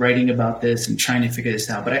 have been writing about this and trying to figure this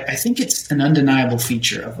out. But I think it's an undeniable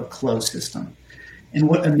feature of a closed system.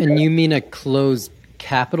 And you mean a closed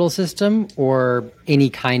capital system or any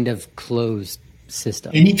kind of closed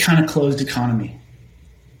system? Any kind of closed economy.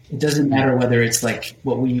 It doesn't matter whether it's like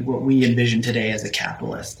what we envision today as a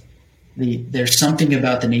capitalist. There's something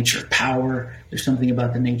about the nature of power. There's something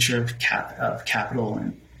about the nature of capital,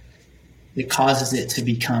 and it causes it to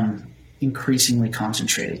become increasingly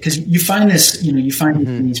concentrated. Because you find this, in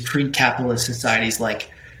these pre-capitalist societies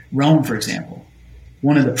like Rome, for example.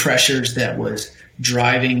 One of the pressures that was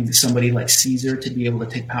driving somebody like Caesar to be able to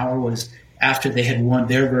take power was after they had won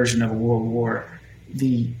their version of a world war,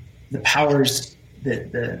 the powers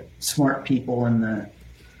that the smart people and the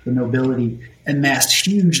nobility amassed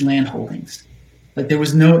huge land holdings. Like there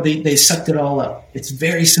was they sucked it all up. It's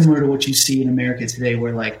very similar to what you see in America today,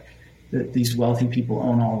 where like these wealthy people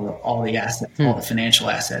own all the assets, all the financial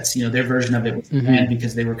assets. Their version of it was land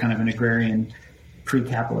because they were kind of an agrarian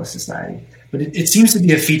pre-capitalist society. But it seems to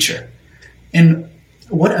be a feature. And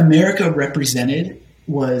what America represented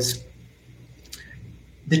was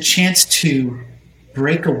the chance to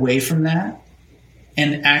break away from that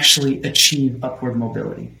and actually achieve upward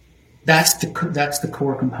mobility. That's the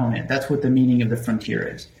core component. That's what the meaning of the frontier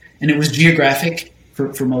is. And it was geographic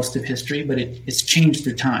for most of history, but it's changed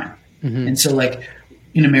through time. And so like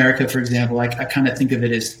in America, for example, I kind of think of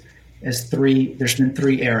it as there's been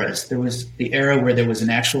three eras. There was the era where there was an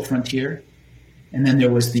actual frontier, and then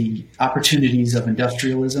there was the opportunities of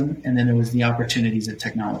industrialism, and then there was the opportunities of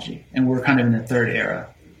technology. And we're kind of in the third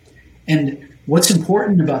era. And what's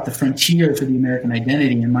important about the frontier for the American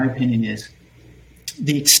identity, in my opinion, is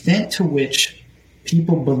the extent to which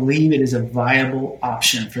people believe it is a viable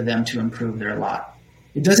option for them to improve their lot.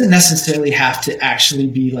 It doesn't necessarily have to actually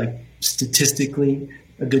be like statistically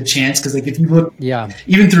a good chance, because like if you look,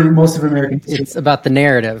 even through most of American history, it's about the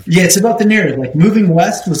narrative. Yeah, it's about the narrative. Like moving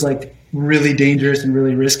west was like really dangerous and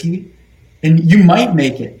really risky, and you might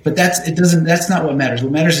make it, but that's not what matters.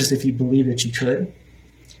 What matters is if you believe that you could.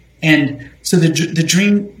 And so the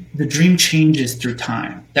dream changes through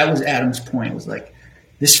time. That was Adam's point, was like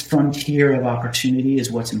this frontier of opportunity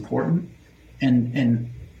is what's important,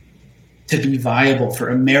 and to be viable, for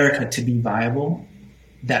America to be viable,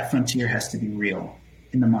 that frontier has to be real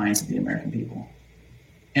in the minds of the American people.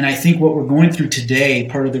 And I think what we're going through today,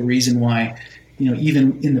 part of the reason why,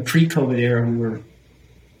 even in the pre-COVID era, we were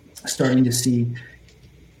starting to see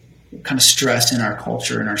kind of stress in our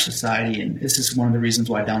culture and our society. And this is one of the reasons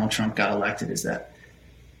why Donald Trump got elected, is that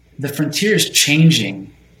the frontier is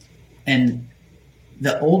changing, and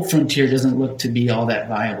the old frontier doesn't look to be all that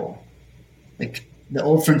viable. Like the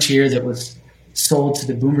old frontier that was sold to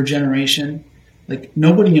the boomer generation, like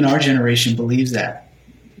nobody in our generation believes that.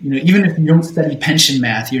 Even if you don't study pension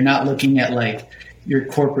math, you're not looking at like your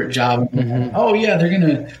corporate job. Oh yeah, they're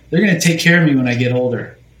gonna take care of me when I get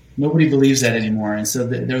older. Nobody believes that anymore, and so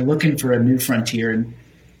they're looking for a new frontier, and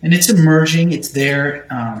it's emerging. It's there,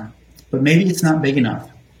 but maybe it's not big enough,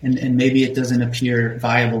 and maybe it doesn't appear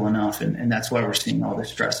viable enough, and that's why we're seeing all this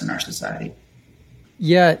stress in our society.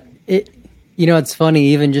 Yeah, it's funny.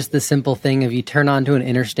 Even just the simple thing of you turn onto an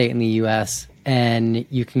interstate in the U.S. and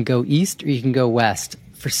you can go east or you can go west.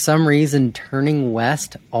 For some reason, turning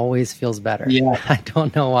west always feels better. Yeah. I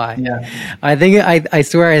don't know why. Yeah. I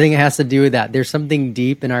swear I think it has to do with that. There's something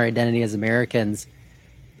deep in our identity as Americans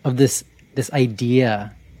of this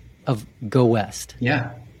idea of go west.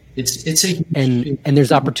 Yeah. It's a and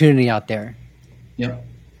there's opportunity out there. Yep.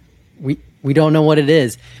 We don't know what it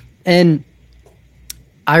is. And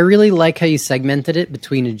I really like how you segmented it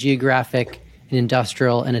between a geographic, an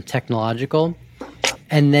industrial, and a technological.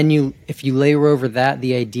 And then if you layer over that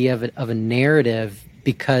the idea of a narrative,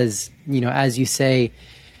 because as you say,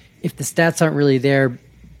 if the stats aren't really there,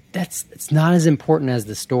 it's not as important as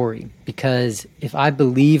the story. Because if I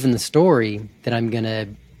believe in the story, then I'm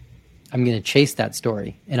gonna chase that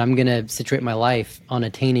story, and I'm gonna situate my life on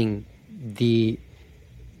attaining the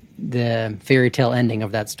fairy tale ending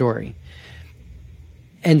of that story.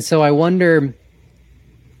 And so I wonder,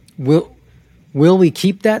 will we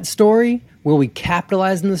keep that story? Will we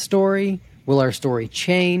capitalize on the story? Will our story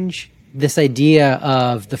change? This idea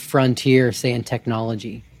of the frontier, say, in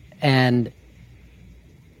technology. And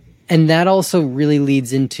And that also really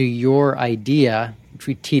leads into your idea, which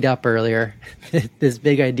we teed up earlier, this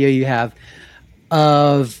big idea you have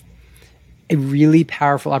of a really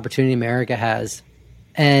powerful opportunity America has.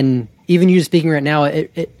 And even you speaking right now,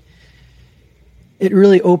 it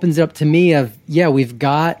really opens it up to me of, yeah, we've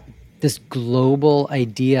got this global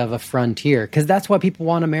idea of a frontier, because that's why people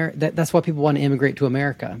want that's why people want to immigrate to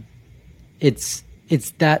America. It's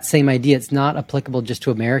that same idea. It's not applicable just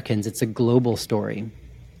to Americans. It's a global story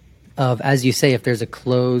of, as you say, if there's a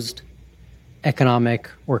closed economic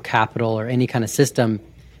or capital or any kind of system,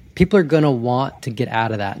 people are going to want to get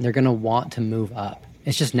out of that, and they're going to want to move up.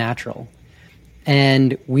 It's just natural.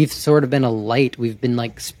 And we've sort of been a light. We've been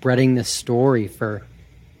like spreading this story for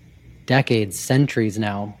decades, centuries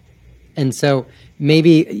now. And so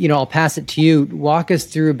maybe, I'll pass it to you. Walk us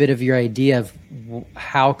through a bit of your idea of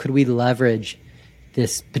how could we leverage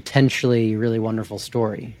this potentially really wonderful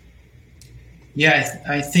story? Yeah,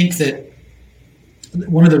 I think that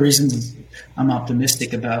one of the reasons I'm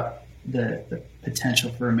optimistic about the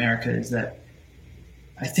potential for America is that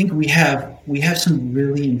I think we have some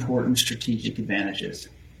really important strategic advantages.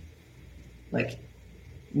 Like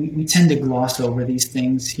we tend to gloss over these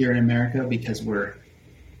things here in America because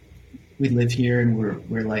we live here and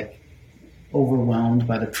we're like overwhelmed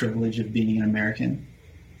by the privilege of being an American.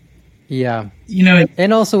 Yeah.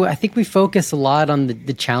 And also I think we focus a lot on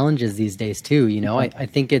the challenges these days too. I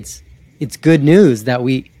think it's good news that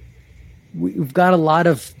we've got a lot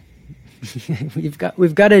of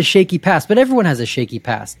we've got a shaky past, but everyone has a shaky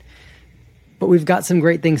past. But we've got some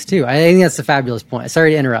great things too. I think that's a fabulous point.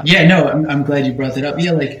 Sorry to interrupt. Yeah, no, I'm glad you brought that up.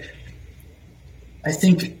 Yeah, I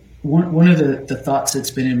think one of the thoughts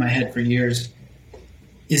that's been in my head for years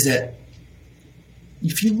is that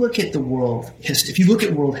if you look at world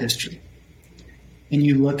history, and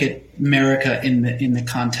you look at America in the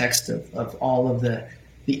context of all of the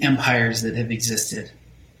empires that have existed,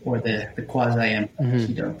 or the quasi empires,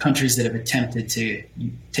 countries that have attempted to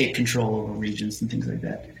take control over regions and things like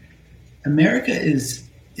that, America is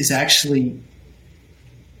actually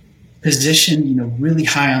positioned, really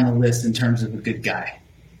high on the list in terms of a good guy,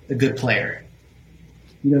 a good player.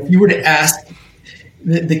 If you were to ask,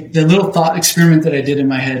 the little thought experiment that I did in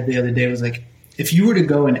my head the other day was like, if you were to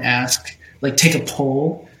go and ask, take a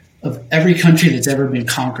poll of every country that's ever been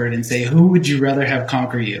conquered and say, who would you rather have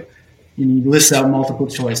conquer you? And you list out multiple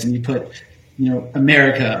choice and you put,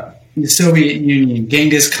 America, the Soviet Union,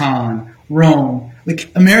 Genghis Khan, Rome.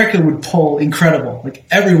 America would poll incredible.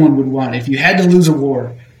 Everyone would want it. If you had to lose a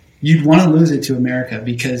war, you'd want to lose it to America,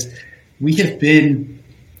 because we have been,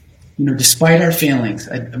 despite our failings,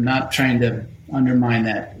 I'm not trying to undermine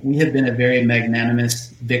that, we have been a very magnanimous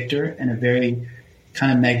victor and a very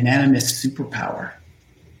kind of magnanimous superpower.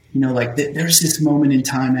 There's this moment in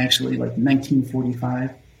time, actually, 1945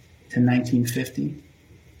 to 1950,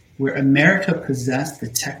 where America possessed the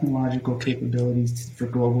technological capabilities for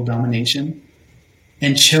global domination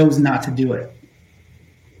and chose not to do it.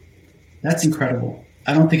 That's incredible.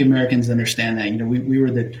 I don't think Americans understand that. We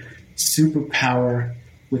were the superpower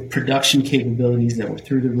with production capabilities that were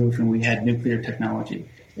through the roof, and we had nuclear technology.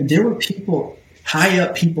 And there were high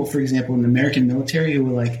up people, for example, in the American military who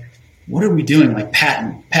were like, what are we doing?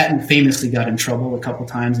 Patton famously got in trouble a couple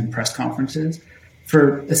times in press conferences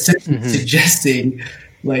for essentially suggesting,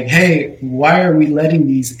 hey, why are we letting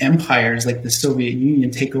these empires like the Soviet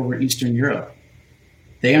Union take over Eastern Europe?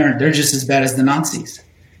 They're just as bad as the Nazis.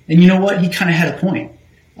 And you know what? He kind of had a point.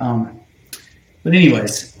 But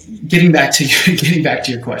anyways, getting back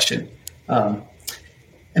to your question,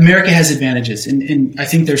 America has advantages, and I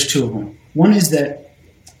think there's two of them. One is that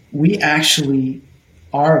we actually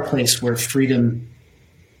are a place where freedom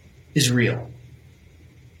is real.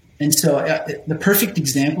 And so the perfect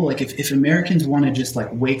example, if Americans want to just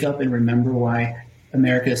wake up and remember why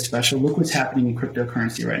America is special, look what's happening in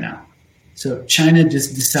cryptocurrency right now. So China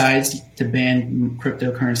just decides to ban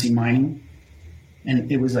cryptocurrency mining. And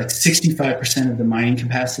it was 65% of the mining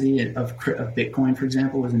capacity of Bitcoin, for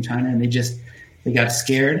example, was in China. And they got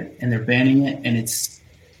scared and they're banning it. And it's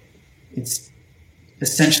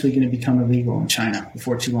essentially going to become illegal in China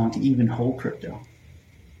before too long to even hold crypto.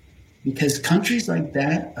 Because countries like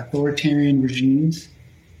that, authoritarian regimes,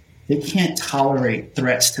 they can't tolerate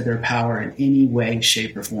threats to their power in any way,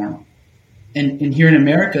 shape, or form. And here in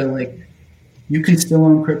America, you can still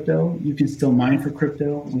own crypto, you can still mine for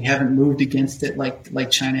crypto. We haven't moved against it like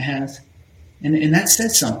China has. And that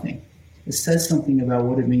says something. It says something about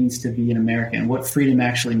what it means to be an American and what freedom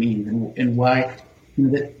actually means, and why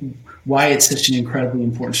why it's such an incredibly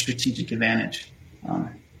important strategic advantage.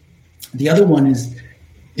 The other one is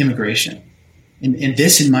immigration. And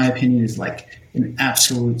this, in my opinion, is an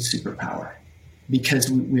absolute superpower because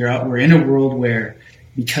we're in a world where,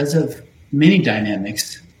 because of many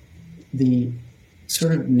dynamics, the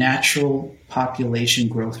sort of natural population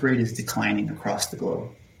growth rate is declining across the globe.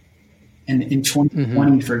 And in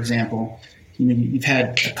 2020, for example, you've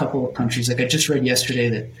had a couple of countries, like I just read yesterday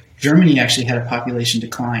that Germany actually had a population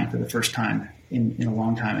decline for the first time in a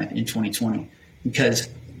long time in 2020 because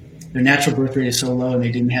their natural birth rate is so low and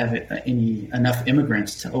they didn't have enough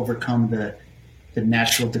immigrants to overcome the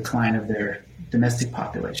natural decline of their domestic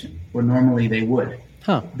population, where normally they would.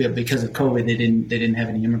 But because of COVID, they didn't have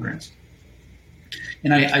any immigrants.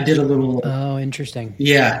 And I did a little. Oh, interesting.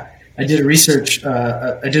 Yeah, I did a research.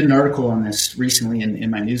 I did an article on this recently in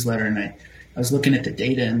my newsletter, and I was looking at the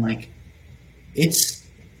data, and like,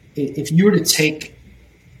 if you were to take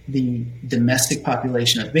the domestic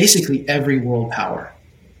population of basically every world power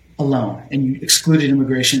alone, and you excluded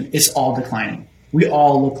immigration, it's all declining. We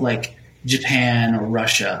all look like Japan or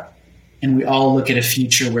Russia, and we all look at a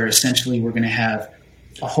future where essentially we're going to have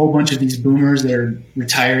a whole bunch of these boomers that are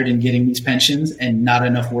retired and getting these pensions and not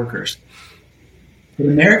enough workers. But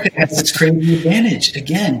America has this crazy advantage.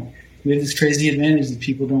 Again, we have this crazy advantage that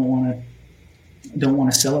people don't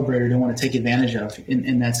want to celebrate or don't want to take advantage of,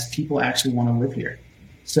 and that's people actually want to live here.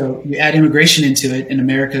 So you add immigration into it, and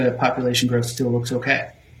America population growth still looks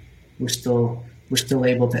okay. We're still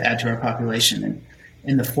able to add to our population,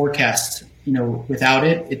 and the forecast, without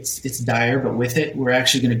it, it's dire, but with it, we're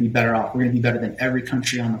actually going to be better off. We're going to be better than every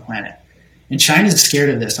country on the planet. And China's scared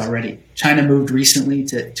of this already. China moved recently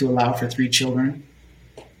to allow for 3 children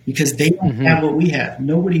because they don't have what we have.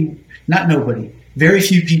 Very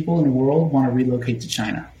few people in the world want to relocate to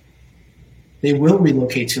China. They will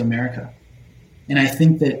relocate to America. And I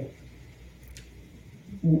think that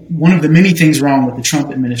one of the many things wrong with the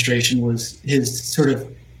Trump administration was his sort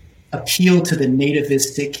of appeal to the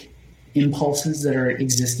nativistic impulses that are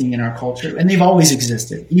existing in our culture. And they've always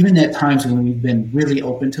existed. Even at times when we've been really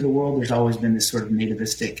open to the world, there's always been this sort of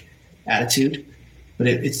nativistic attitude. But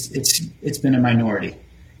it's been a minority.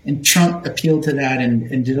 And Trump appealed to that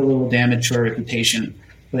and did a little damage to our reputation,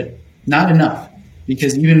 but not enough.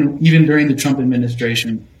 Because even during the Trump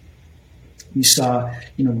administration, you saw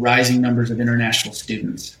rising numbers of international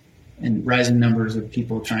students and rising numbers of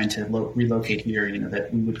people trying to relocate here,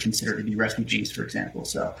 that we would consider to be refugees, for example.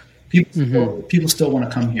 So people still want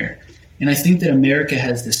to come here. And I think that America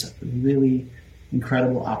has this really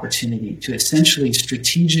incredible opportunity to essentially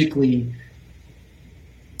strategically,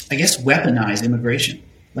 I guess, weaponize immigration.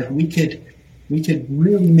 Like we could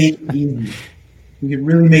really make it easy. We could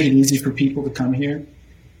really make it easy for people to come here.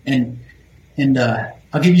 And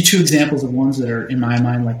I'll give you 2 examples of ones that are, in my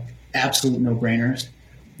mind, like absolute no-brainers.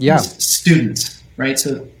 Yeah. Students, right?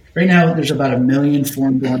 So right now there's about 1 million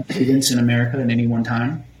foreign-born students in America at any one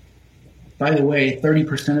time. By the way,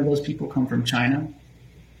 30% of those people come from China.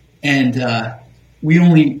 And we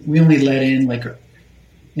only let in,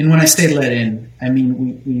 and when I say let in, I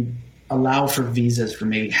mean we allow for visas for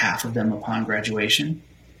maybe half of them upon graduation.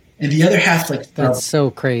 And the other half, that's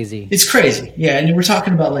so crazy. It's crazy. Yeah. And we're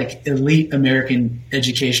talking about elite American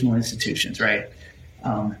educational institutions, right?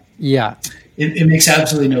 Yeah. It makes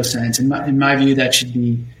absolutely no sense. In my view, there should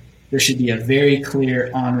be a very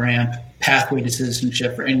clear on-ramp pathway to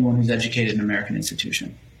citizenship for anyone who's educated in an American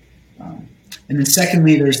institution. And then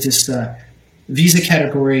secondly, there's this visa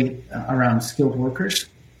category around skilled workers.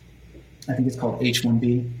 I think it's called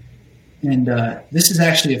H-1B. And this is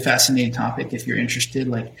actually a fascinating topic if you're interested.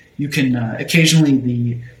 You can occasionally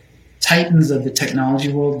the titans of the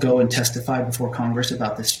technology world go and testify before Congress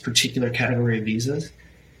about this particular category of visas,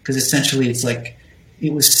 because essentially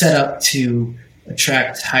it was set up to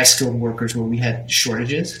attract high-skilled workers where we had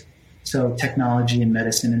shortages, so technology and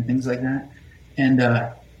medicine and things like that. And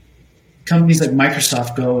companies like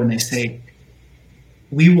Microsoft go and they say,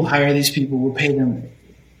 we will hire these people, we'll pay them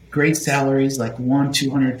great salaries, like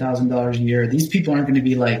 $100,000-$200,000 a year. These people aren't going to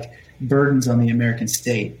be burdens on the American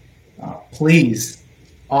state. Please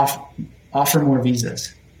offer more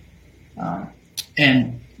visas.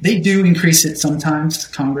 And they do increase it sometimes.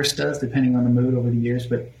 Congress does, depending on the mood over the years,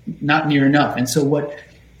 but not near enough. And so what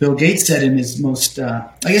Bill Gates said in his most, I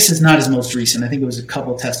guess it's not his most recent, I think it was a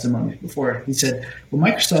couple testimonies before, he said, what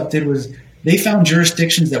Microsoft did was they found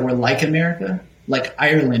jurisdictions that were like America, like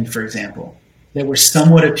Ireland, for example, that were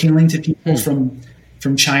somewhat appealing to people from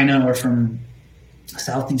China or from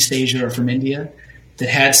Southeast Asia or from India, that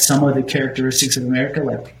had some of the characteristics of America,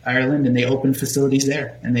 like Ireland, and they opened facilities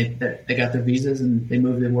there, and they got their visas and they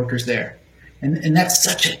moved their workers there. And that's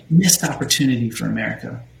such a missed opportunity for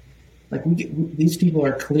America. These people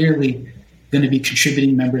are clearly going to be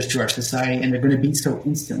contributing members to our society, and they're going to be so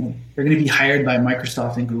instantly. They're going to be hired by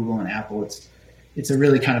Microsoft and Google and Apple. It's a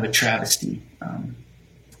really kind of a travesty,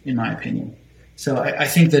 in my opinion. So I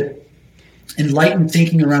think that enlightened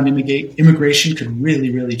thinking around immigration could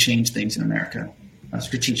really, really change things in America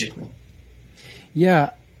strategically. Yeah,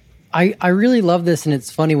 I really love this, and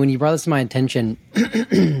it's funny when you brought this to my attention.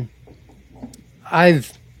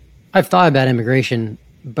 I've thought about immigration,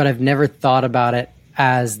 but I've never thought about it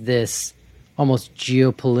as this almost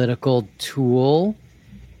geopolitical tool,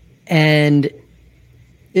 and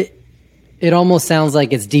it almost sounds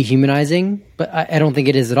like it's dehumanizing, but I don't think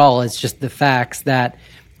it is at all. It's just the facts that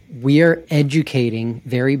we are educating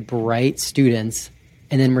very bright students,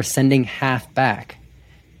 and then we're sending half back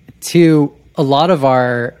to a lot of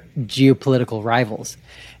our geopolitical rivals.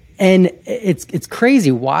 And it's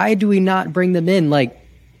crazy. Why do we not bring them in? Like,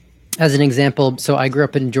 as an example, so I grew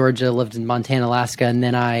up in Georgia, lived in Montana, Alaska, and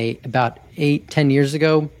then about 8-10 years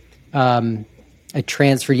ago, I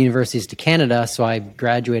transferred universities to Canada, so I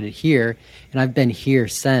graduated here, and I've been here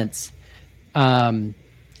since. And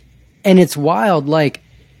it's wild. Like,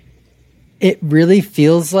 it really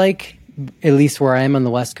feels like, at least where I am on the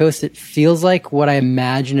West Coast, it feels like what I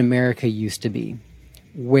imagine America used to be,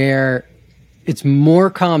 where it's more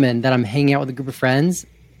common that I'm hanging out with a group of friends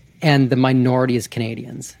and the minority is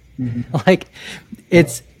Canadians. Mm-hmm. Like,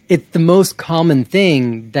 it's the most common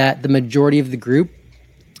thing that the majority of the group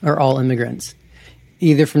are all immigrants,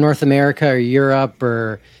 either from North America or Europe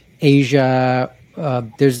or Asia.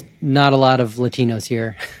 There's not a lot of Latinos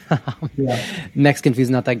here. Yeah. Mexican food's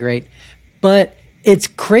not that great, but it's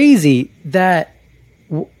crazy that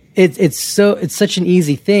it's such an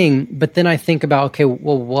easy thing. But then I think about, okay,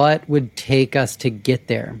 well, what would take us to get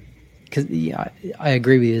there? Because yeah, I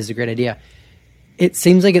agree with you. This is a great idea. It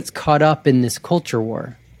seems like it's caught up in this culture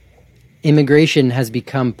war. Immigration has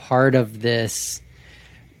become part of this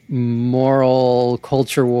moral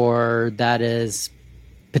culture war that is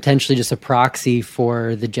potentially just a proxy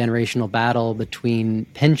for the generational battle between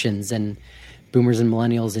pensions and boomers and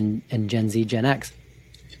millennials and Gen Z, Gen X.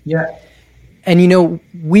 Yeah. And, you know,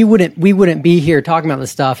 we wouldn't be here talking about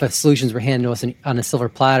this stuff if solutions were handed to us on a silver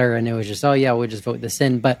platter and it was just, oh yeah, we'll just vote this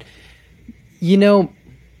in. But, you know,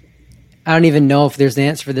 I don't even know if there's an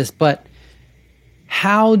answer for this, but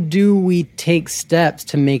how do we take steps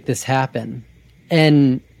to make this happen?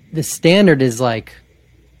 And the standard is like,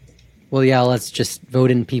 well, yeah, let's just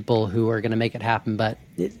vote in people who are going to make it happen. But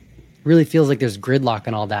it really feels like there's gridlock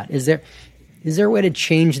and all that. Is there a way to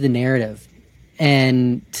change the narrative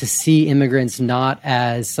and to see immigrants not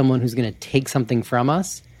as someone who's going to take something from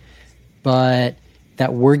us, but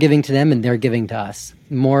that we're giving to them and they're giving to us?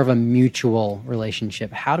 More of a mutual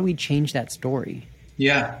relationship. How do we change that story?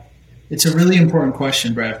 Yeah, it's a really important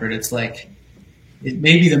question, Bradford. It's like, it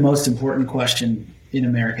may be the most important question in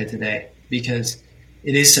America today because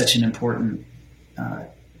it is such an important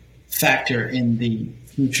factor in the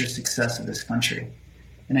future success of this country.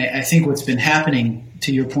 And I think what's been happening,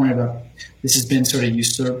 to your point about this has been sort of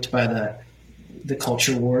usurped by the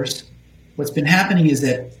culture wars. What's been happening is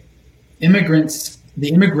that the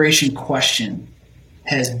immigration question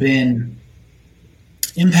has been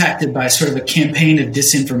impacted by sort of a campaign of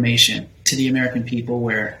disinformation to the American people,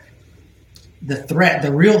 where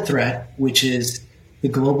the real threat, which is the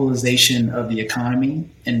globalization of the economy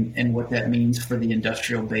and what that means for the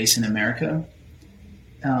industrial base in America,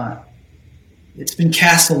 it's been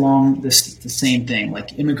cast along the same thing.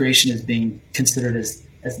 Like, immigration is being considered as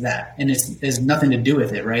that, and it has nothing to do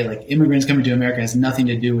with it, right? Like, immigrants coming to America has nothing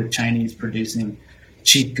to do with Chinese producing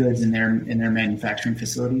cheap goods in their manufacturing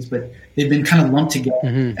facilities, but they've been kind of lumped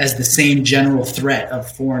together as the same general threat of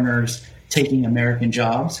foreigners taking American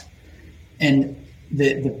jobs. And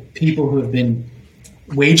the people who have been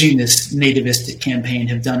waging this nativistic campaign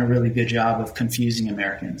have done a really good job of confusing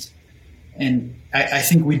Americans. And I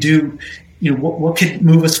think we do, you know, what could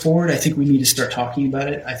move us forward? I think we need to start talking about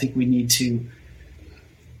it. I think we need to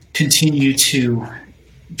continue to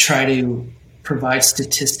try to provide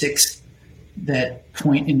statistics that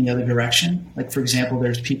point in the other direction. Like, for example,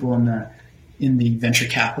 there's people in the venture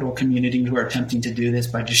capital community who are attempting to do this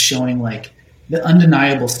by just showing like the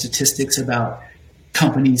undeniable statistics about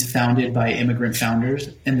companies founded by immigrant founders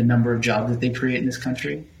and the number of jobs that they create in this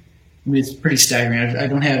country. I mean, it's pretty staggering. I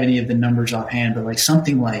don't have any of the numbers offhand, but like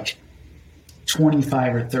something like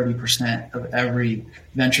 25 or 30% of every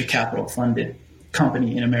venture capital funded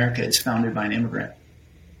company in America is founded by an immigrant.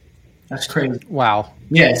 That's crazy. Wow.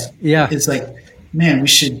 Yes. Yeah. It's like, man, we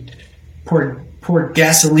should pour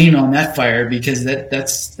gasoline on that fire because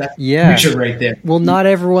that's future right there. Well, not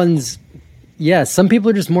everyone's. Yeah, some people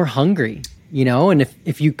are just more hungry. And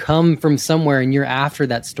if you come from somewhere and you're after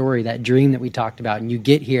that story, that dream that we talked about, and you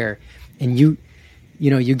get here and you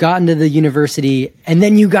got into the university and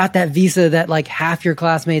then you got that visa that like half your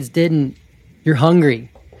classmates didn't, you're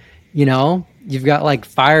hungry, you've got like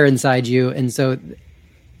fire inside you. And so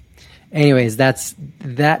anyways, that's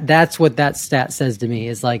what that stat says to me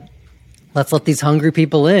is like, let's let these hungry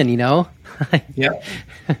people in, Yep.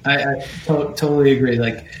 I totally agree.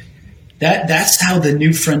 Like that's how the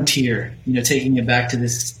new frontier, taking it back to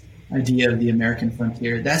this idea of the American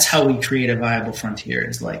frontier, that's how we create a viable frontier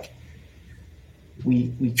is like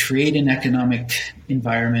we create an economic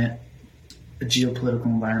environment, a geopolitical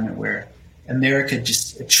environment where America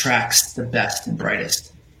just attracts the best and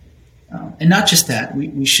brightest. And not just that,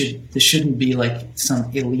 this shouldn't be like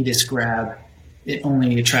some elitist grab, it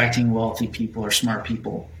only attracting wealthy people or smart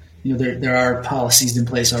people. There are policies in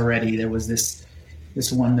place already. There was this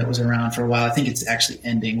one that was around for a while. I think it's actually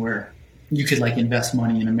ending, where you could like invest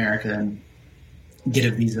money in America and get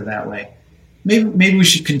a visa that way. Maybe we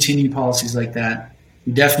should continue policies like that.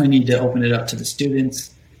 We definitely need to open it up to the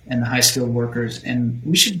students and the high skilled workers, and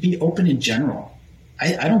we should be open in general.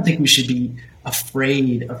 I don't think we should be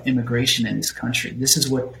afraid of immigration in this country. This is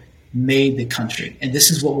what made the country, and this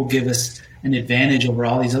is what will give us an advantage over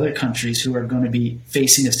all these other countries who are going to be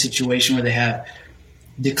facing a situation where they have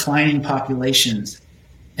declining populations.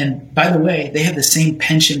 And by the way, they have the same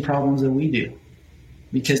pension problems that we do,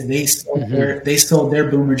 because they sold their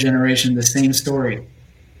boomer generation the same story,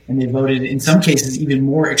 and they voted in some cases even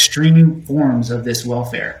more extreme forms of this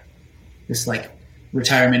welfare, this like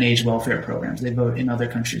retirement age welfare programs. They vote in other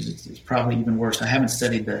countries. It's probably even worse. I haven't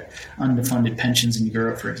studied the underfunded pensions in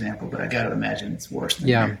Europe, for example, but I got to imagine it's worse than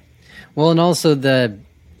here. Well, and also the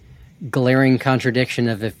glaring contradiction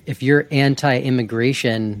of if you're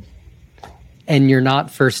anti-immigration and you're not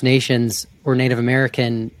First Nations or Native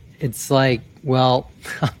American, it's like, well,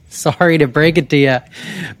 sorry to break it to you,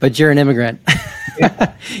 but you're an immigrant.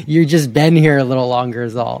 Yeah. You've just been here a little longer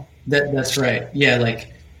is all. That's right. Yeah,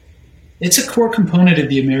 like it's a core component of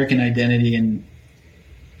the American identity and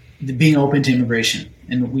being open to immigration,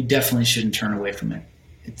 and we definitely shouldn't turn away from it.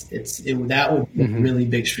 That would be a really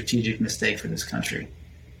big strategic mistake for this country,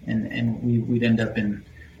 and we'd end up in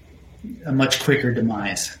a much quicker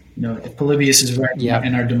demise. If Polybius is right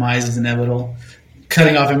and our demise is inevitable,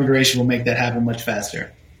 cutting off immigration will make that happen much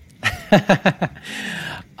faster.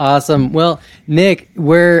 Awesome. Well, Nick,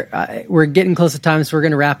 we're getting close to time, so we're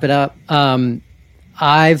going to wrap it up.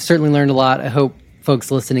 I've certainly learned a lot. I hope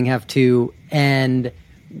folks listening have too. And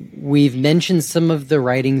we've mentioned some of the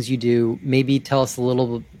writings you do. Maybe tell us a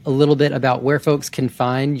little bit about where folks can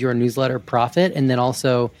find your newsletter, Profit, and then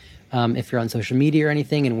also if you're on social media or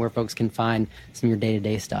anything, and where folks can find some of your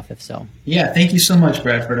day-to-day stuff, if so. Yeah, thank you so much,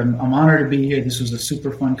 Bradford. I'm honored to be here. This was a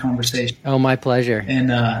super fun conversation. Oh, my pleasure.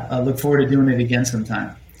 And I look forward to doing it again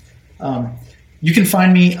sometime. You can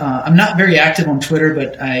find me. I'm not very active on Twitter,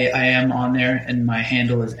 but I am on there, and my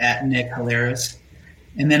handle is @NickHalaris.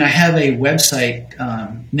 And then I have a website,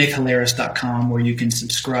 nickhalaris.com, where you can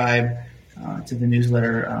subscribe to the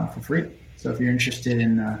newsletter for free. So if you're interested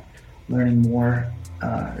in learning more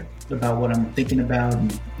about what I'm thinking about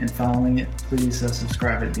and following it, please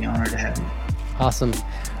subscribe. I'd be honored to have you. Awesome.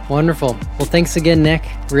 Wonderful. Well, thanks again, Nick.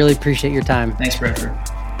 Really appreciate your time. Thanks, Bradford.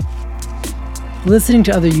 Listening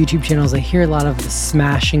to other YouTube channels, I hear a lot of the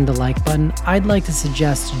smashing the like button. I'd like to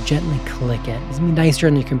suggest to gently click it. It's going to be nicer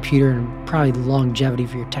on your computer and probably longevity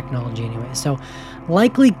for your technology anyway. So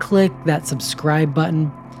likely click that subscribe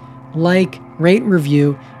button, like, rate, and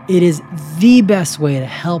review. It is the best way to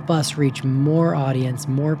help us reach more audience,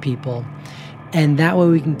 more people, and that way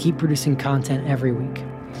we can keep producing content every week.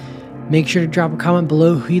 Make sure to drop a comment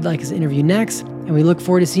below who you'd like us to interview next, and we look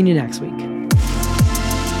forward to seeing you next week.